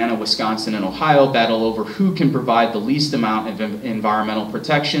Indiana, Wisconsin, and Ohio battle over who can provide the least amount of environmental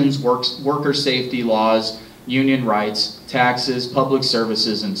protections, worker safety laws, union rights, taxes, public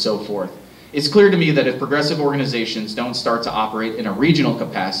services, and so forth. It's clear to me that if progressive organizations don't start to operate in a regional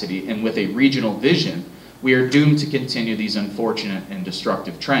capacity and with a regional vision, we are doomed to continue these unfortunate and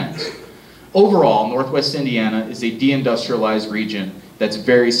destructive trends. Overall, Northwest Indiana is a deindustrialized region that's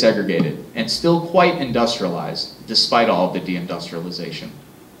very segregated and still quite industrialized despite all of the deindustrialization.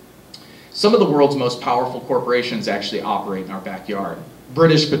 Some of the world's most powerful corporations actually operate in our backyard.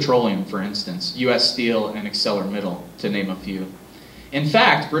 British Petroleum, for instance, US Steel and ArcelorMittal, to name a few. In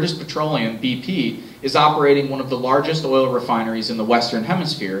fact, British Petroleum, BP, is operating one of the largest oil refineries in the Western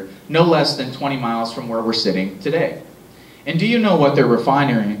Hemisphere, no less than 20 miles from where we're sitting today. And do you know what they're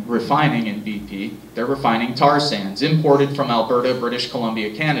refining in BP? They're refining tar sands, imported from Alberta, British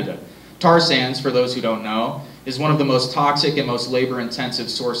Columbia, Canada. Tar sands, for those who don't know, is one of the most toxic and most labor-intensive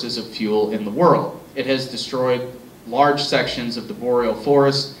sources of fuel in the world. It has destroyed large sections of the boreal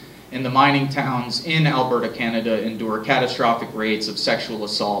forest, and the mining towns in Alberta, Canada endure catastrophic rates of sexual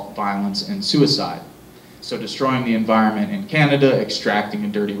assault, violence, and suicide. So destroying the environment in Canada, extracting a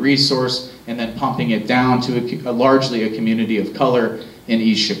dirty resource, and then pumping it down to largely a community of color in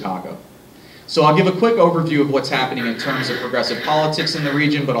East Chicago. So I'll give a quick overview of what's happening in terms of progressive politics in the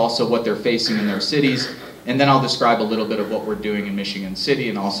region, but also what they're facing in their cities, and then I'll describe a little bit of what we're doing in Michigan City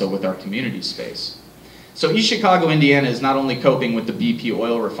and also with our community space. So East Chicago, Indiana is not only coping with the BP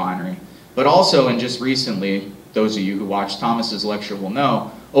oil refinery, but also, and just recently, those of you who watched Thomas's lecture will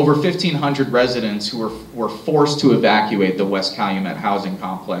know, over 1,500 residents who were forced to evacuate the West Calumet housing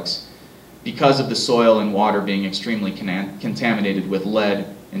complex because of the soil and water being extremely contaminated with lead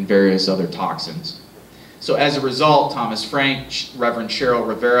and various other toxins. So as a result, Thomas Frank, Reverend Cheryl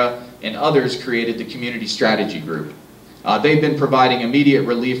Rivera, and others created the Community Strategy Group. They've been providing immediate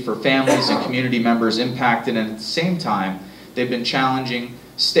relief for families and community members impacted, and at the same time, they've been challenging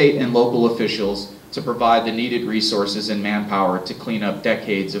state and local officials to provide the needed resources and manpower to clean up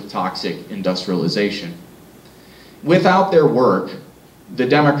decades of toxic industrialization. Without their work, the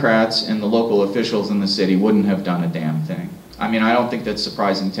Democrats and the local officials in the city wouldn't have done a damn thing. I mean, I don't think that's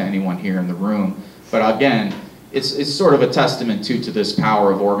surprising to anyone here in the room, but again, it's sort of a testament to this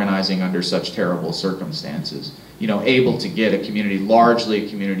power of organizing under such terrible circumstances. You know, able to get a community, largely a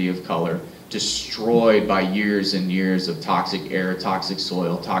community of color, destroyed by years and years of toxic air, toxic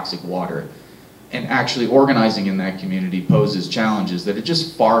soil, toxic water, and actually organizing in that community poses challenges that are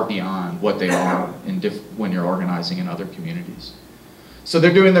just far beyond what they are when you're organizing in other communities. So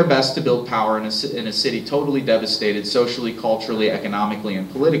they're doing their best to build power in a city totally devastated socially, culturally, economically, and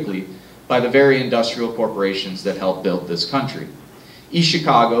politically by the very industrial corporations that helped build this country. East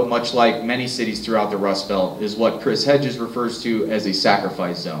Chicago, much like many cities throughout the Rust Belt, is what Chris Hedges refers to as a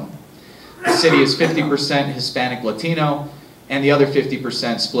sacrifice zone. The city is 50% Hispanic Latino, and the other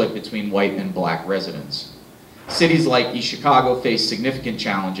 50% split between white and black residents. Cities like East Chicago face significant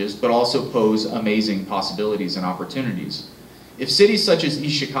challenges, but also pose amazing possibilities and opportunities. If cities such as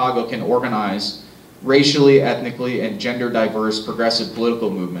East Chicago can organize racially, ethnically, and gender diverse progressive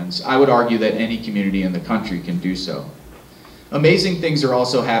political movements, I would argue that any community in the country can do so. Amazing things are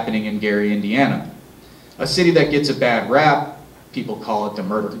also happening in Gary, Indiana, a city that gets a bad rap, People call it the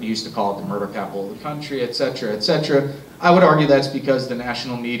murder, used to call it the murder capital of the country, etc., etc. I would argue that's because the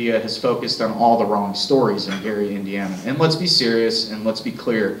national media has focused on all the wrong stories in Gary, Indiana. And let's be serious and let's be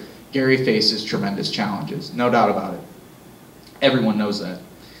clear, Gary faces tremendous challenges, no doubt about it. Everyone knows that.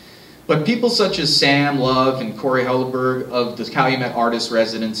 But people such as Sam Love and Corey Helleberg of the Calumet Artist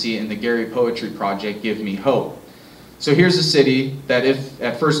Residency and the Gary Poetry Project give me hope. So here's a city that if,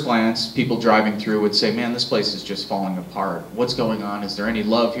 at first glance, people driving through would say, man, this place is just falling apart. What's going on? Is there any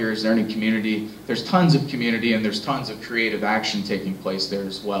love here? Is there any community? There's tons of community and there's tons of creative action taking place there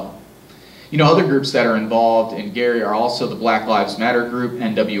as well. You know, other groups that are involved in Gary are also the Black Lives Matter group,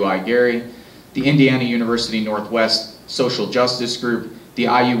 NWI Gary, the Indiana University Northwest Social Justice Group, the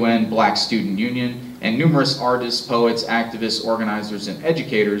IUN Black Student Union, and numerous artists, poets, activists, organizers, and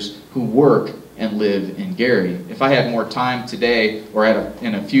educators who work and live in Gary. If I had more time today or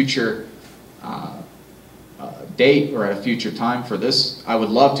in a future date or at a future time for this, I would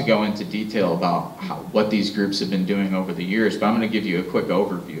love to go into detail about what these groups have been doing over the years, but I'm going to give you a quick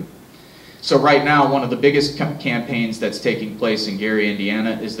overview. So right now, one of the biggest campaigns that's taking place in Gary,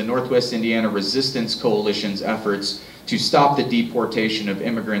 Indiana is the Northwest Indiana Resistance Coalition's efforts to stop the deportation of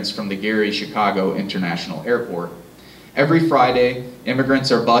immigrants from the Gary-Chicago International Airport. Every Friday,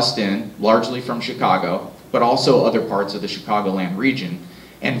 immigrants are bussed in, largely from Chicago, but also other parts of the Chicagoland region,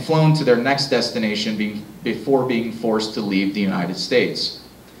 and flown to their next destination before being forced to leave the United States.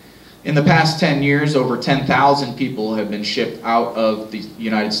 In the past 10 years, over 10,000 people have been shipped out of the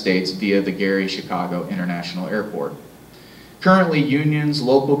United States via the Gary-Chicago International Airport. Currently, unions,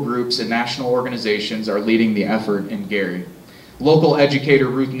 local groups, and national organizations are leading the effort in Gary. Local educator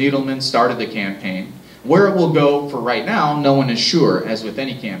Ruth Needleman started the campaign. Where it will go for right now, no one is sure, as with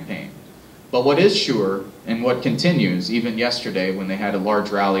any campaign. But what is sure, and what continues, even yesterday when they had a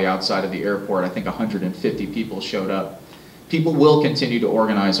large rally outside of the airport, I think 150 people showed up, people will continue to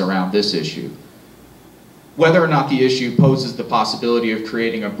organize around this issue. Whether or not the issue poses the possibility of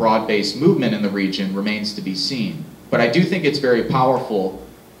creating a broad-based movement in the region remains to be seen. But I do think it's very powerful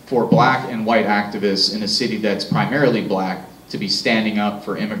for black and white activists in a city that's primarily black to be standing up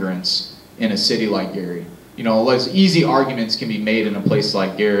for immigrants in a city like Gary. You know, easy arguments can be made in a place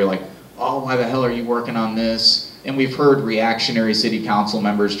like Gary, like, oh, why the hell are you working on this? And we've heard reactionary city council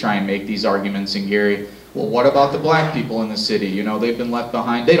members try and make these arguments in Gary. Well, what about the black people in the city? You know, they've been left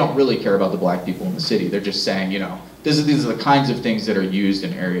behind. They don't really care about the black people in the city. They're just saying, you know, these are the kinds of things that are used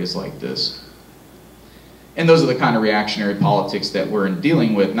in areas like this. And those are the kind of reactionary politics that we're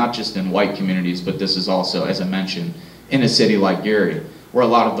dealing with, not just in white communities, but this is also, as I mentioned, in a city like Gary, where a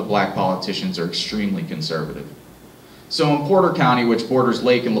lot of the black politicians are extremely conservative. So in Porter County, which borders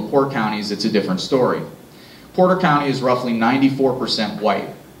Lake and LaPorte counties, it's a different story. Porter County is roughly 94% white.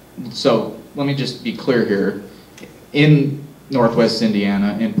 So let me just be clear here. In Northwest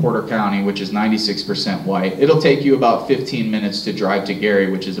Indiana, in Porter County, which is 96% white, it'll take you about 15 minutes to drive to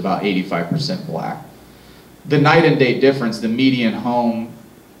Gary, which is about 85% black. The night and day difference, the median home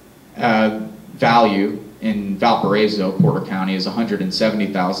value in Valparaiso, Porter County, is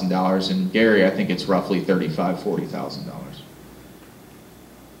 $170,000. In Gary, I think it's roughly $35,000, $40,000.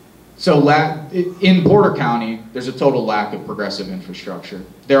 So in Porter County, there's a total lack of progressive infrastructure.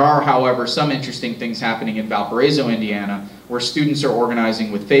 There are, however, some interesting things happening in Valparaiso, Indiana, where students are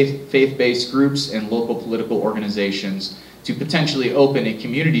organizing with faith-based groups and local political organizations to potentially open a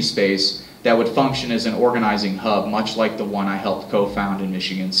community space that would function as an organizing hub, much like the one I helped co-found in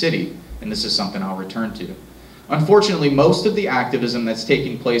Michigan City. And this is something I'll return to. Unfortunately, most of the activism that's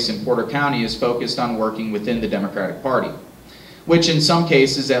taking place in Porter County is focused on working within the Democratic Party, which in some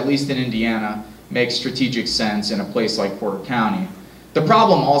cases, at least in Indiana, makes strategic sense in a place like Porter County. The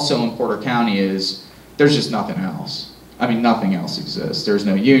problem also in Porter County is there's just nothing else. I mean, nothing else exists. There's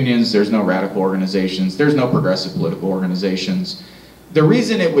no unions, there's no radical organizations, there's no progressive political organizations. The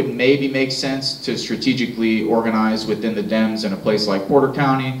reason it would maybe make sense to strategically organize within the Dems in a place like Porter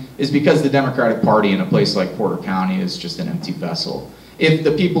County is because the Democratic Party in a place like Porter County is just an empty vessel. If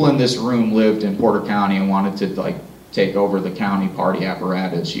the people in this room lived in Porter County and wanted to take over the county party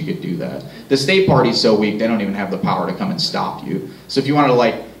apparatus, you could do that. The state party's so weak they don't even have the power to come and stop you. So if you wanted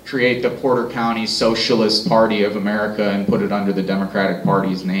to create the Porter County Socialist Party of America and put it under the Democratic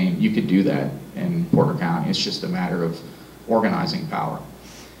Party's name, you could do that in Porter County. It's just a matter of organizing power.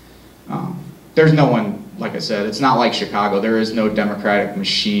 There's no one, like I said, it's not like Chicago. There is no democratic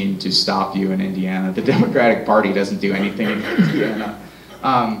machine to stop you in Indiana. The Democratic Party doesn't do anything in Indiana.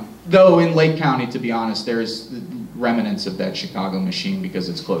 Though in Lake County, to be honest, there's remnants of that Chicago machine because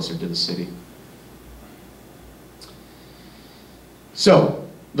it's closer to the city. So,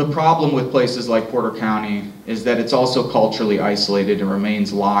 The problem with places like Porter County is that it's also culturally isolated and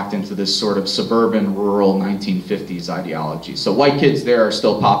remains locked into this sort of suburban, rural 1950s ideology. So white kids there are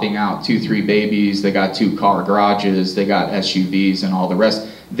still popping out 2-3 babies, they got 2-car garages, they got SUVs and all the rest.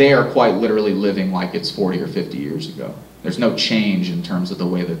 They are quite literally living like it's 40 or 50 years ago. There's no change in terms of the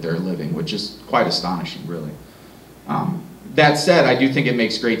way that they're living, which is quite astonishing, really. That said, I do think it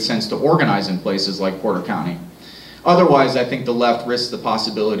makes great sense to organize in places like Porter County. Otherwise, I think the left risks the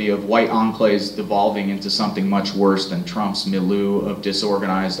possibility of white enclaves devolving into something much worse than Trump's milieu of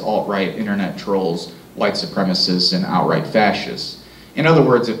disorganized alt-right internet trolls, white supremacists, and outright fascists. In other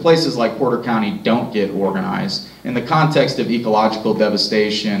words, if places like Porter County don't get organized, in the context of ecological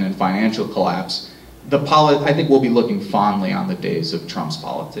devastation and financial collapse, I think we'll be looking fondly on the days of Trump's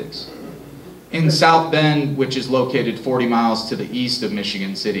politics. In South Bend, which is located 40 miles to the east of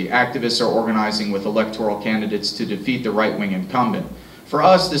Michigan City, activists are organizing with electoral candidates to defeat the right-wing incumbent. For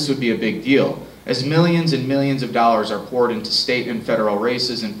us, this would be a big deal, as millions and millions of dollars are poured into state and federal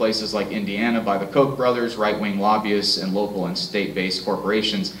races in places like Indiana by the Koch brothers, right-wing lobbyists, and local and state-based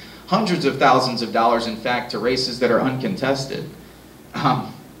corporations. Hundreds of thousands of dollars, in fact, to races that are uncontested.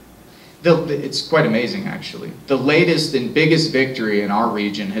 It's quite amazing, actually. The latest and biggest victory in our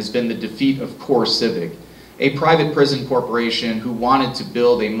region has been the defeat of Core Civic, a private prison corporation who wanted to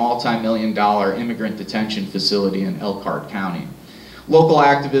build a multi-million-dollar immigrant detention facility in Elkhart County. Local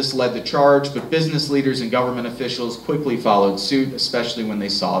activists led the charge, but business leaders and government officials quickly followed suit, especially when they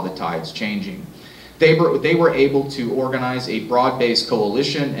saw the tides changing. They were able to organize a broad-based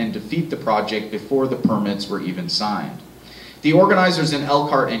coalition and defeat the project before the permits were even signed. The organizers in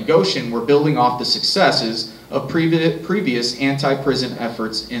Elkhart and Goshen were building off the successes of previous anti-prison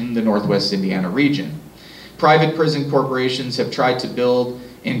efforts in the Northwest Indiana region. Private prison corporations have tried to build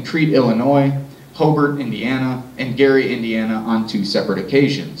in Crete, Illinois, Hobart, Indiana, and Gary, Indiana on 2 separate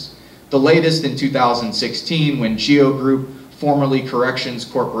occasions. The latest in 2016 when GEO Group, formerly Corrections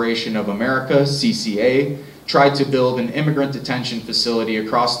Corporation of America, CCA, tried to build an immigrant detention facility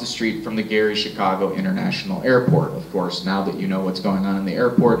across the street from the Gary Chicago International Airport. Of course, now that you know what's going on in the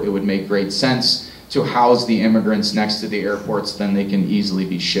airport, it would make great sense to house the immigrants next to the airports, then they can easily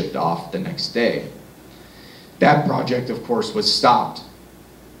be shipped off the next day. That project, of course, was stopped.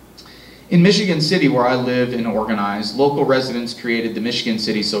 In Michigan City, where I live and organize, local residents created the Michigan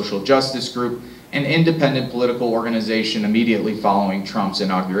City Social Justice Group, an independent political organization immediately following Trump's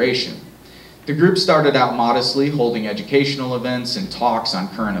inauguration. The group started out modestly, holding educational events and talks on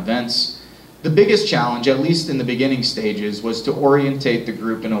current events. The biggest challenge, at least in the beginning stages, was to orientate the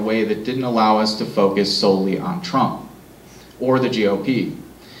group in a way that didn't allow us to focus solely on Trump or the GOP.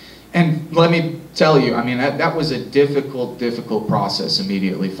 And let me tell you, I mean, that was a difficult process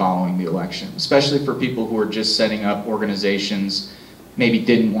immediately following the election, especially for people who were just setting up organizations, maybe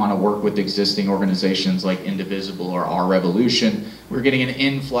didn't want to work with existing organizations like Indivisible or Our Revolution. We're getting an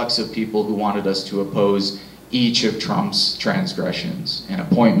influx of people who wanted us to oppose each of Trump's transgressions and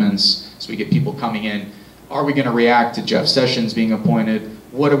appointments. So we get people coming in, are we going to react to Jeff Sessions being appointed?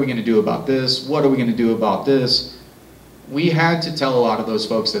 What are we going to do about this? What are we going to do about this? We had to tell a lot of those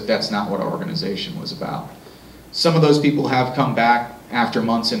folks that that's not what our organization was about. Some of those people have come back after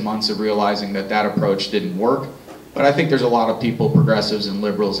months and months of realizing that that approach didn't work. But I think there's a lot of people, progressives and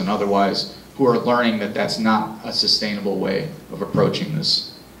liberals and otherwise, who are learning that that's not a sustainable way of approaching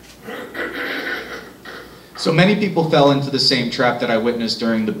this. So many people fell into the same trap that I witnessed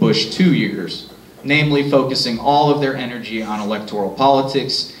during the Bush 2 years, namely focusing all of their energy on electoral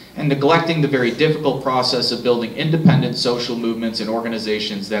politics and neglecting the very difficult process of building independent social movements and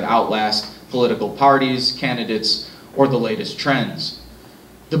organizations that outlast political parties, candidates, or the latest trends.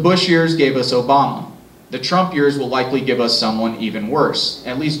 The Bush years gave us Obama. The Trump years will likely give us someone even worse,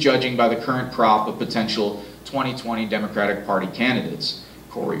 at least judging by the current crop of potential 2020 Democratic Party candidates.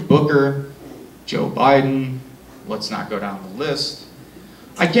 Cory Booker, Joe Biden, let's not go down the list.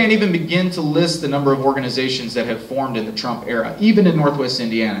 I can't even begin to list the number of organizations that have formed in the Trump era, even in Northwest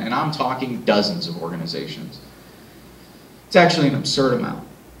Indiana, and I'm talking dozens of organizations. It's actually an absurd amount.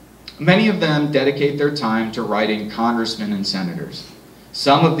 Many of them dedicate their time to writing congressmen and senators.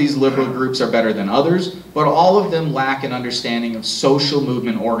 Some of these liberal groups are better than others, but all of them lack an understanding of social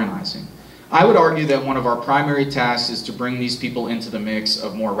movement organizing. I would argue that one of our primary tasks is to bring these people into the mix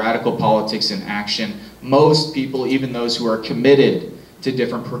of more radical politics and action. Most people, even those who are committed to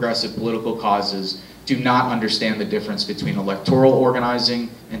different progressive political causes, do not understand the difference between electoral organizing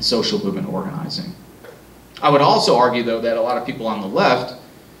and social movement organizing. I would also argue, though, that a lot of people on the left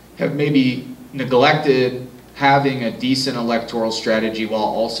have maybe neglected having a decent electoral strategy while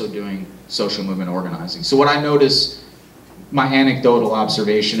also doing social movement organizing. So what I notice My anecdotal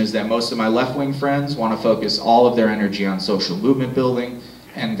observation is that most of my left-wing friends want to focus all of their energy on social movement building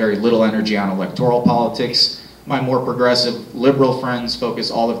and very little energy on electoral politics. My more progressive liberal friends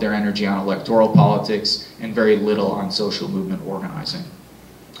focus all of their energy on electoral politics and very little on social movement organizing.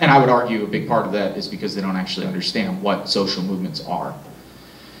 And I would argue a big part of that is because they don't actually understand what social movements are.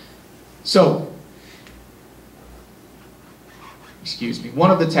 So, excuse me, one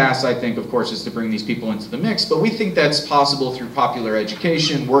of the tasks, I think, of course, is to bring these people into the mix, but we think that's possible through popular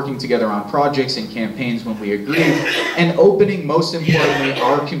education, working together on projects and campaigns when we agree, and opening, most importantly,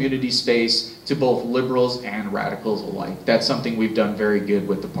 our community space to both liberals and radicals alike. That's something we've done very good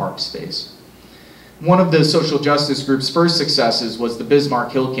with the park space. One of the social justice group's first successes was the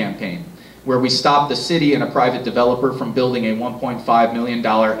Bismarck Hill campaign, where we stopped the city and a private developer from building a $1.5 million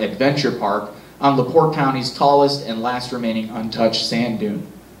adventure park on LaPorte County's tallest and last remaining untouched sand dune.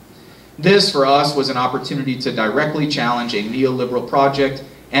 This, for us, was an opportunity to directly challenge a neoliberal project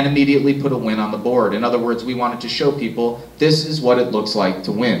and immediately put a win on the board. In other words, we wanted to show people this is what it looks like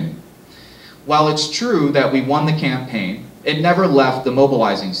to win. While it's true that we won the campaign, it never left the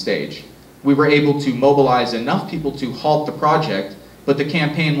mobilizing stage. We were able to mobilize enough people to halt the project, but the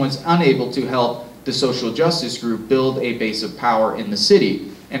campaign was unable to help the social justice group build a base of power in the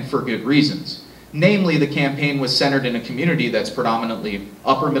city, and for good reasons. Namely, the campaign was centered in a community that's predominantly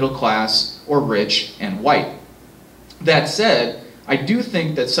upper middle class or rich and white. That said, I do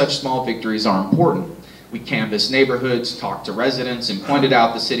think that such small victories are important. We canvassed neighborhoods, talked to residents, and pointed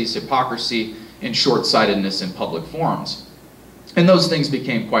out the city's hypocrisy and short-sightedness in public forums. And those things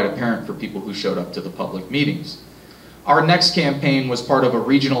became quite apparent for people who showed up to the public meetings. Our next campaign was part of a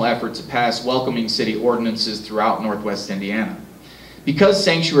regional effort to pass welcoming city ordinances throughout Northwest Indiana. Because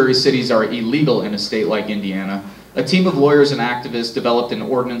sanctuary cities are illegal in a state like Indiana, a team of lawyers and activists developed an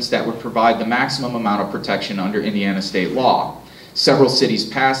ordinance that would provide the maximum amount of protection under Indiana state law. Several cities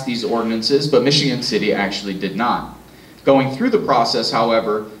passed these ordinances, but Michigan City actually did not. Going through the process,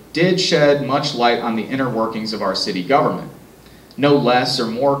 however, did shed much light on the inner workings of our city government. No less or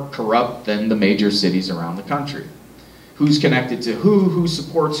more corrupt than the major cities around the country. Who's connected to who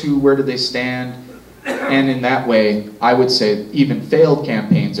supports who, where do they stand? And in that way, I would say even failed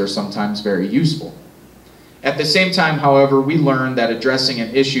campaigns are sometimes very useful. At the same time, however, we learned that addressing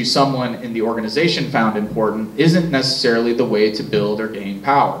an issue someone in the organization found important isn't necessarily the way to build or gain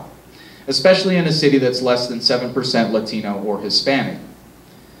power, especially in a city that's less than 7% Latino or Hispanic.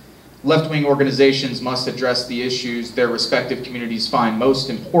 Left-wing organizations must address the issues their respective communities find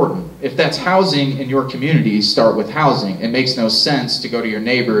most important. If that's housing in your community, start with housing. It makes no sense to go to your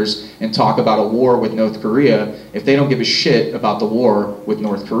neighbors and talk about a war with North Korea if they don't give a shit about the war with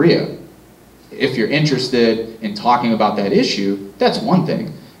North Korea. If you're interested in talking about that issue, that's one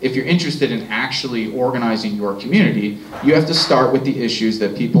thing. If you're interested in actually organizing your community, you have to start with the issues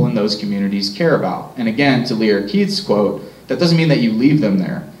that people in those communities care about. And again, to Lear Keith's quote, that doesn't mean that you leave them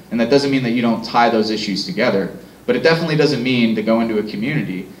there. And that doesn't mean that you don't tie those issues together, but it definitely doesn't mean to go into a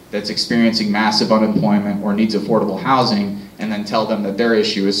community that's experiencing massive unemployment or needs affordable housing and then tell them that their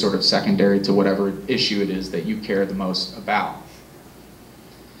issue is sort of secondary to whatever issue it is that you care the most about.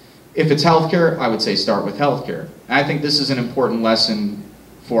 If it's healthcare, I would say start with healthcare. And I think this is an important lesson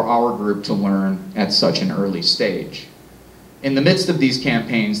for our group to learn at such an early stage. In the midst of these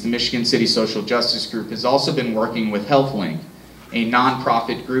campaigns, the Michigan City Social Justice Group has also been working with HealthLink, a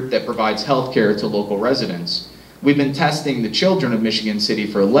nonprofit group that provides health care to local residents. We've been testing the children of Michigan City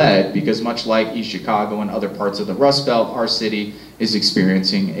for lead because much like East Chicago and other parts of the Rust Belt, our city is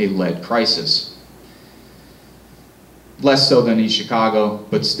experiencing a lead crisis. Less so than East Chicago,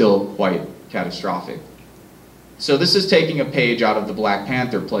 but still quite catastrophic. So this is taking a page out of the Black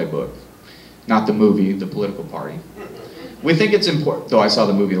Panther playbook, not the movie, the political party. We think it's important, though I saw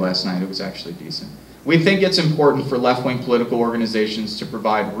the movie last night, it was actually decent. We think it's important for left-wing political organizations to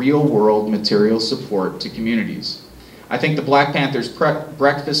provide real-world material support to communities. I think the Black Panthers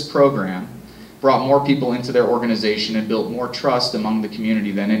breakfast program brought more people into their organization and built more trust among the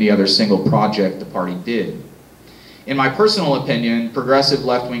community than any other single project the party did. In my personal opinion, progressive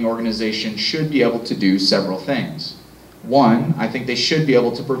left-wing organizations should be able to do several things. One, I think they should be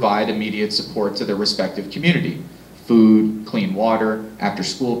able to provide immediate support to their respective community. Food, clean water,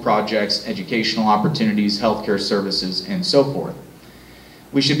 after-school projects, educational opportunities, healthcare services, and so forth.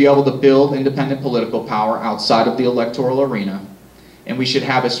 We should be able to build independent political power outside of the electoral arena, and we should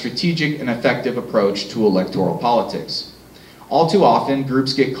have a strategic and effective approach to electoral politics. All too often,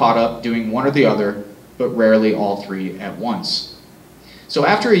 groups get caught up doing one or the other, but rarely all three at once. So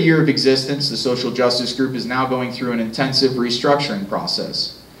after a year of existence, the Social Justice Group is now going through an intensive restructuring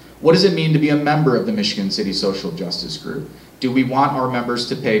process. What does it mean to be a member of the Michigan City Social Justice Group? Do we want our members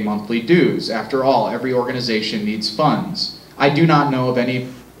to pay monthly dues? After all, every organization needs funds. I do not know of any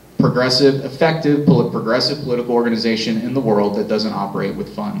effective political organization in the world that doesn't operate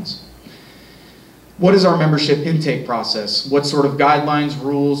with funds. What is our membership intake process? What sort of guidelines,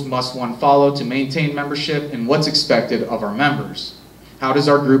 rules must one follow to maintain membership, and what's expected of our members? How does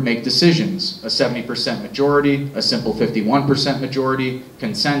our group make decisions? A 70% majority, a simple 51% majority,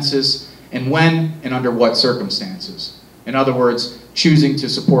 consensus, and when and under what circumstances? In other words, choosing to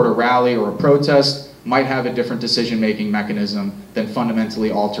support a rally or a protest might have a different decision-making mechanism than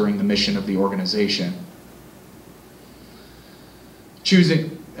fundamentally altering the mission of the organization.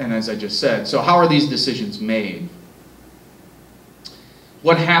 And as I just said, so how are these decisions made?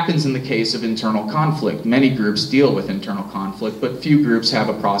 What happens in the case of internal conflict? Many groups deal with internal conflict, but few groups have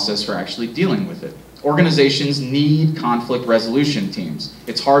a process for actually dealing with it. Organizations need conflict resolution teams.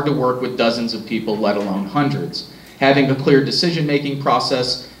 It's hard to work with dozens of people, let alone hundreds. Having a clear decision-making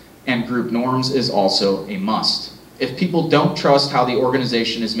process and group norms is also a must. If people don't trust how the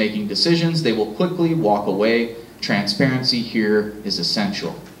organization is making decisions, they will quickly walk away. Transparency here is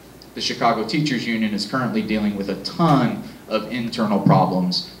essential. The Chicago Teachers Union is currently dealing with a ton of internal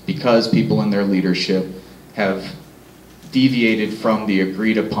problems because people in their leadership have deviated from the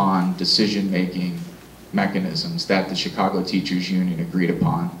agreed upon decision-making mechanisms that the Chicago Teachers Union agreed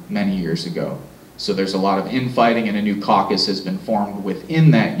upon many years ago. So there's a lot of infighting, and a new caucus has been formed within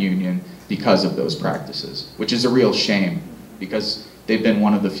that union because of those practices, which is a real shame because they've been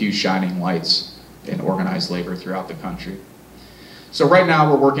one of the few shining lights in organized labor throughout the country. So right now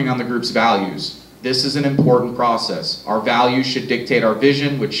we're working on the group's values. This is an important process. Our values should dictate our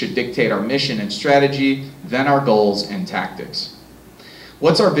vision, which should dictate our mission and strategy, then our goals and tactics.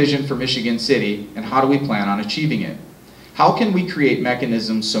 What's our vision for Michigan City, and how do we plan on achieving it? How can we create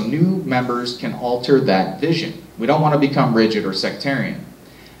mechanisms so new members can alter that vision? We don't want to become rigid or sectarian.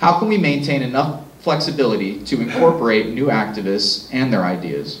 How can we maintain enough flexibility to incorporate new activists and their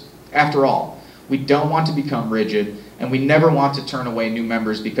ideas? After all, we don't want to become rigid, and we never want to turn away new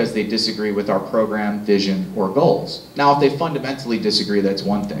members because they disagree with our program, vision, or goals. Now, if they fundamentally disagree, that's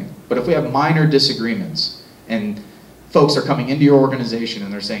one thing. But if we have minor disagreements, and folks are coming into your organization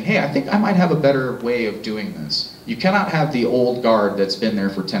and they're saying, hey, I think I might have a better way of doing this. You cannot have the old guard that's been there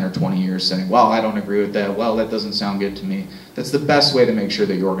for 10 or 20 years saying, well, I don't agree with that. Well, that doesn't sound good to me. That's the best way to make sure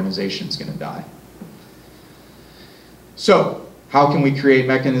that your organization's going to die. So, how can we create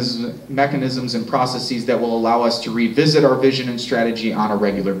mechanisms and processes that will allow us to revisit our vision and strategy on a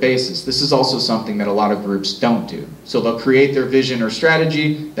regular basis? This is also something that a lot of groups don't do. So they'll create their vision or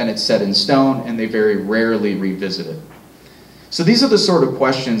strategy, then it's set in stone, and they very rarely revisit it. So these are the sort of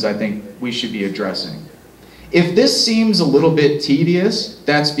questions I think we should be addressing. If this seems a little bit tedious,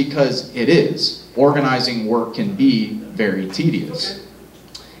 that's because it is. Organizing work can be very tedious.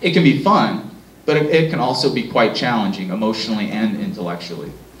 It can be fun, but it can also be quite challenging emotionally and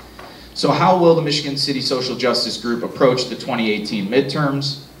intellectually. So how will the Michigan City Social Justice Group approach the 2018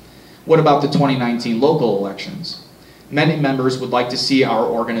 midterms? What about the 2019 local elections? Many members would like to see our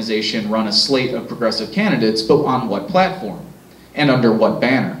organization run a slate of progressive candidates, but on what platform? And under what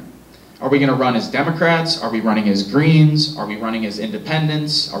banner? Are we going to run as Democrats? Are we running as Greens? Are we running as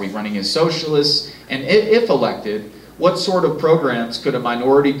Independents? Are we running as Socialists? And if elected, what sort of programs could a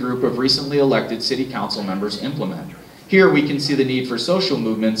minority group of recently elected city council members implement? Here we can see the need for social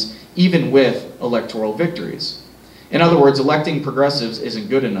movements even with electoral victories. In other words, electing progressives isn't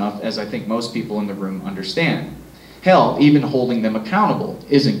good enough, as I think most people in the room understand. Hell, even holding them accountable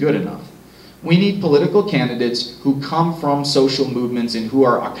isn't good enough. We need political candidates who come from social movements and who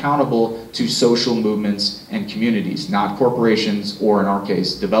are accountable to social movements and communities, not corporations or, in our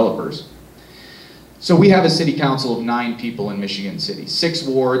case, developers. So we have a city council of 9 people in Michigan City, 6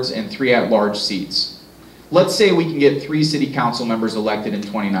 wards and 3 at-large seats. Let's say we can get 3 city council members elected in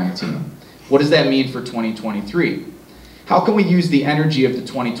 2019. What does that mean for 2023? How can we use the energy of the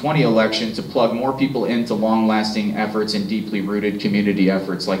 2020 election to plug more people into long-lasting efforts and deeply rooted community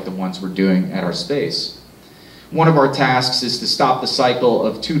efforts like the ones we're doing at our space? One of our tasks is to stop the cycle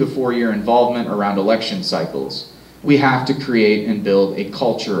of 2 to 4 year involvement around election cycles. We have to create and build a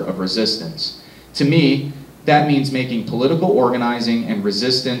culture of resistance. To me, that means making political organizing and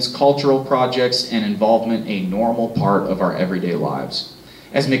resistance, cultural projects, and involvement a normal part of our everyday lives.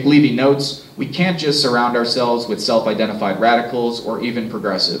 As McLevy notes, we can't just surround ourselves with self-identified radicals or even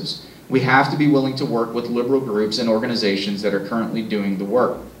progressives. We have to be willing to work with liberal groups and organizations that are currently doing the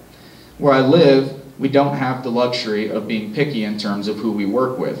work. Where I live, we don't have the luxury of being picky in terms of who we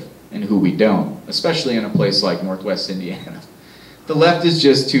work with and who we don't, especially in a place like Northwest Indiana. The left is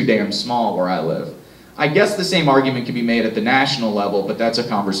just too damn small where I live. I guess the same argument can be made at the national level, but that's a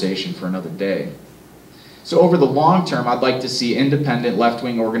conversation for another day. So over the long term, I'd like to see independent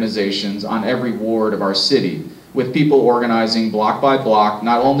left-wing organizations on every ward of our city, with people organizing block by block,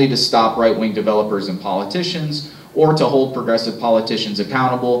 not only to stop right-wing developers and politicians, or to hold progressive politicians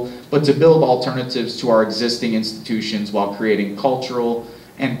accountable, but to build alternatives to our existing institutions while creating culture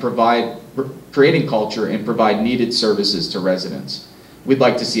and provide needed services to residents. We'd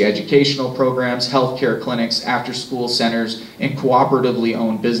like to see educational programs, healthcare clinics, after-school centers, and cooperatively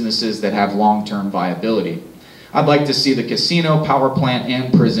owned businesses that have long-term viability. I'd like to see the casino, power plant,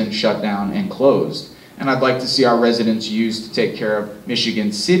 and prison shut down and closed. And I'd like to see our residents used to take care of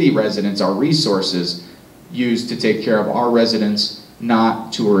Michigan City residents, our resources, used to take care of our residents,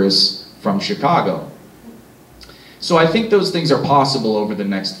 not tourists from Chicago. So I think those things are possible over the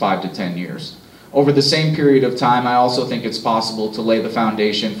next 5 to 10 years. Over the same period of time, I also think it's possible to lay the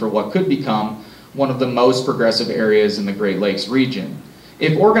foundation for what could become one of the most progressive areas in the Great Lakes region.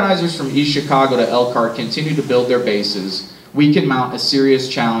 If organizers from East Chicago to Elkhart continue to build their bases, we can mount a serious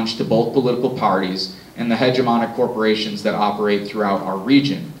challenge to both political parties and the hegemonic corporations that operate throughout our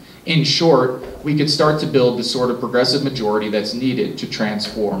region. In short, we could start to build the sort of progressive majority that's needed to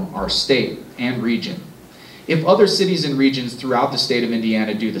transform our state and region. If other cities and regions throughout the state of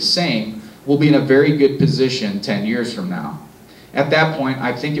Indiana do the same, we'll be in a very good position 10 years from now. At that point,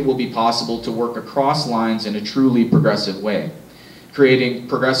 I think it will be possible to work across lines in a truly progressive way, creating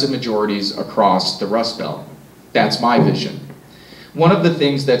progressive majorities across the Rust Belt. That's my vision. One of the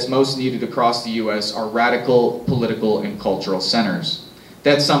things that's most needed across the U.S. are radical political and cultural centers.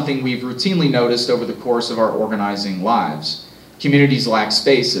 That's something we've routinely noticed over the course of our organizing lives. Communities lack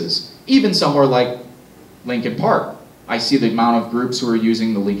spaces, even somewhere like Lincoln Park. I see the amount of groups who are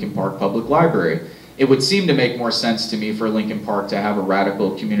using the Lincoln Park Public Library. It would seem to make more sense to me for Lincoln Park to have a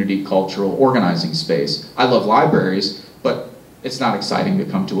radical community cultural organizing space. I love libraries, but it's not exciting to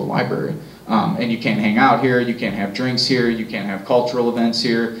come to a library. And you can't hang out here, you can't have drinks here, you can't have cultural events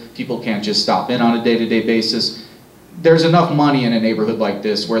here, people can't just stop in on a day-to-day basis. There's enough money in a neighborhood like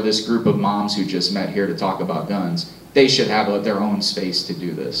this where this group of moms who just met here to talk about guns, they should have their own space to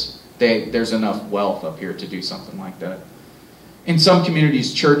do this. There's enough wealth up here to do something like that. In some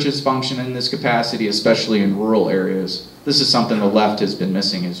communities, churches function in this capacity, especially in rural areas. This is something the left has been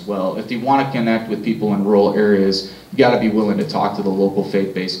missing as well. If you want to connect with people in rural areas, you got to be willing to talk to the local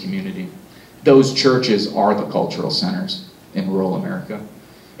faith-based community. Those churches are the cultural centers in rural America.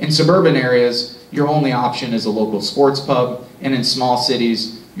 In suburban areas, your only option is a local sports pub, and in small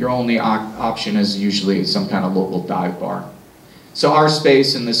cities, your only option is usually some kind of local dive bar. So our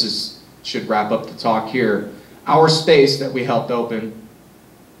space, and should wrap up the talk here, our space that we helped open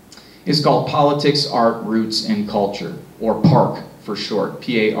is called Politics, Art, Roots, and Culture, or PARC for short,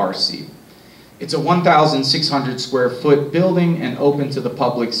 P-A-R-C. It's a 1,600 square foot building and open to the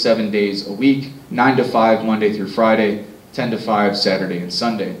public 7 days a week, 9 to 5 Monday through Friday, 10 to 5 Saturday and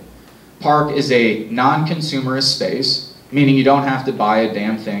Sunday. PARC is a non-consumerist space, meaning you don't have to buy a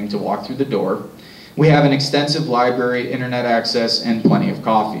damn thing to walk through the door. We have an extensive library, internet access, and plenty of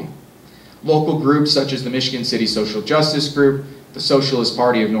coffee. Local groups such as the Michigan City Social Justice Group, the Socialist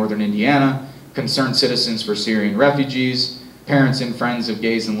Party of Northern Indiana, Concerned Citizens for Syrian Refugees, Parents and Friends of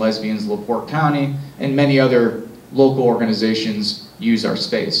Gays and Lesbians LaPorte County, and many other local organizations use our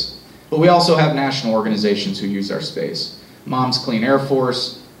space. But we also have national organizations who use our space. Moms Clean Air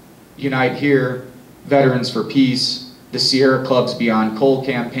Force, Unite Here, Veterans for Peace, the Sierra Club's Beyond Coal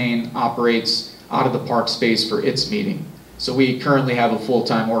campaign operates out of the park space for its meeting. So we currently have a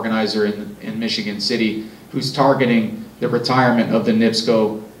full-time organizer in Michigan City who's targeting the retirement of the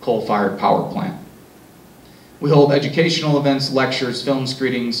NIPSCO coal-fired power plant. We hold educational events, lectures, film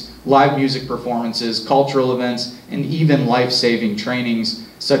screenings, live music performances, cultural events, and even life-saving trainings,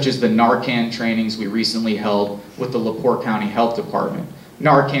 such as the Narcan trainings we recently held with the LaPorte County Health Department.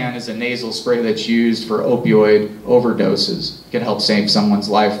 Narcan is a nasal spray that's used for opioid overdoses. It can help save someone's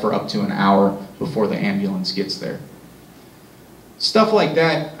life for up to an hour before the ambulance gets there. Stuff like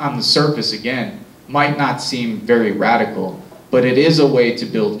that, on the surface again, might not seem very radical, but it is a way to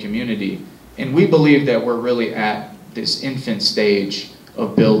build community. And we believe that we're really at this infant stage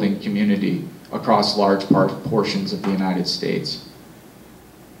of building community across large portions of the United States.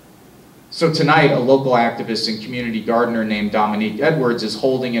 So tonight, a local activist and community gardener named Dominique Edwards is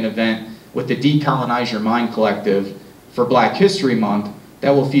holding an event with the Decolonize Your Mind Collective for Black History Month that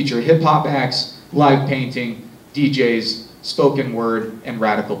will feature hip-hop acts, live painting, DJs, spoken word, and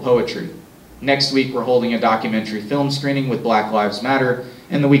radical poetry. Next week, we're holding a documentary film screening with Black Lives Matter,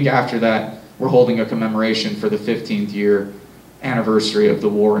 and the week after that, we're holding a commemoration for the 15th year anniversary of the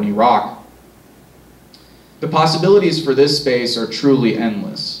war in Iraq. The possibilities for this space are truly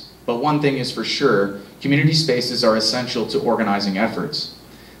endless, but one thing is for sure, community spaces are essential to organizing efforts.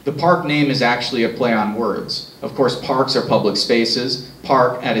 The park name is actually a play on words. Of course, parks are public spaces.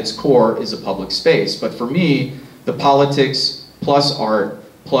 Park, at its core, is a public space. But for me, the politics plus art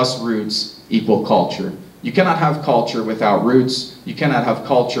plus roots equal culture. You cannot have culture without roots, you cannot have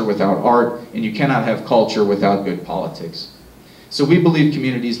culture without art, and you cannot have culture without good politics. So we believe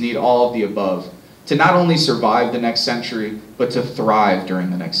communities need all of the above to not only survive the next century, but to thrive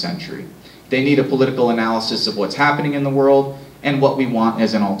during the next century. They need a political analysis of what's happening in the world and what we want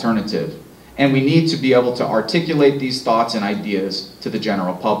as an alternative. And we need to be able to articulate these thoughts and ideas to the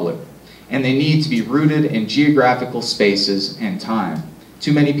general public. And they need to be rooted in geographical spaces and time.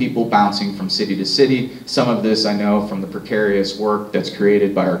 Too many people bouncing from city to city. Some of this I know from the precarious work that's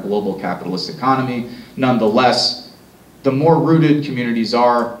created by our global capitalist economy. Nonetheless, the more rooted communities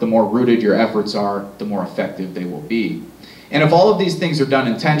are, the more rooted your efforts are, the more effective they will be. And if all of these things are done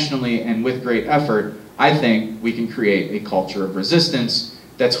intentionally and with great effort, I think we can create a culture of resistance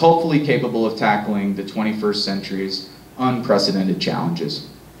that's hopefully capable of tackling the 21st century's unprecedented challenges.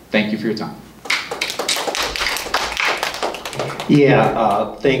 Thank you for your time.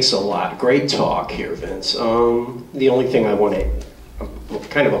 Yeah, thanks a lot. Great talk here, Vince. The only thing I want to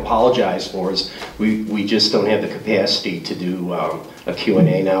kind of apologize for is we just don't have the capacity to do a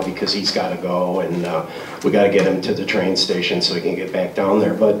Q&A now because he's got to go, and we got to get him to the train station so he can get back down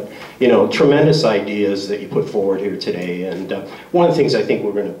there. But, you know, tremendous ideas that you put forward here today, and one of the things I think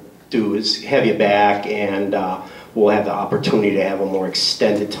we're going to do is have you back, and we'll have the opportunity to have a more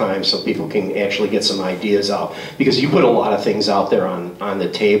extended time so people can actually get some ideas out, because you put a lot of things out there on the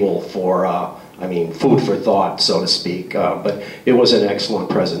table for I mean, food for thought, so to speak, but it was an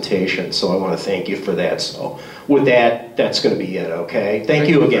excellent presentation, so I want to thank you for that. So with that, that's going to be it, okay? Thank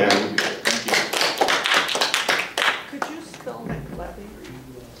you again. Could you spell McLevy?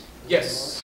 Yes.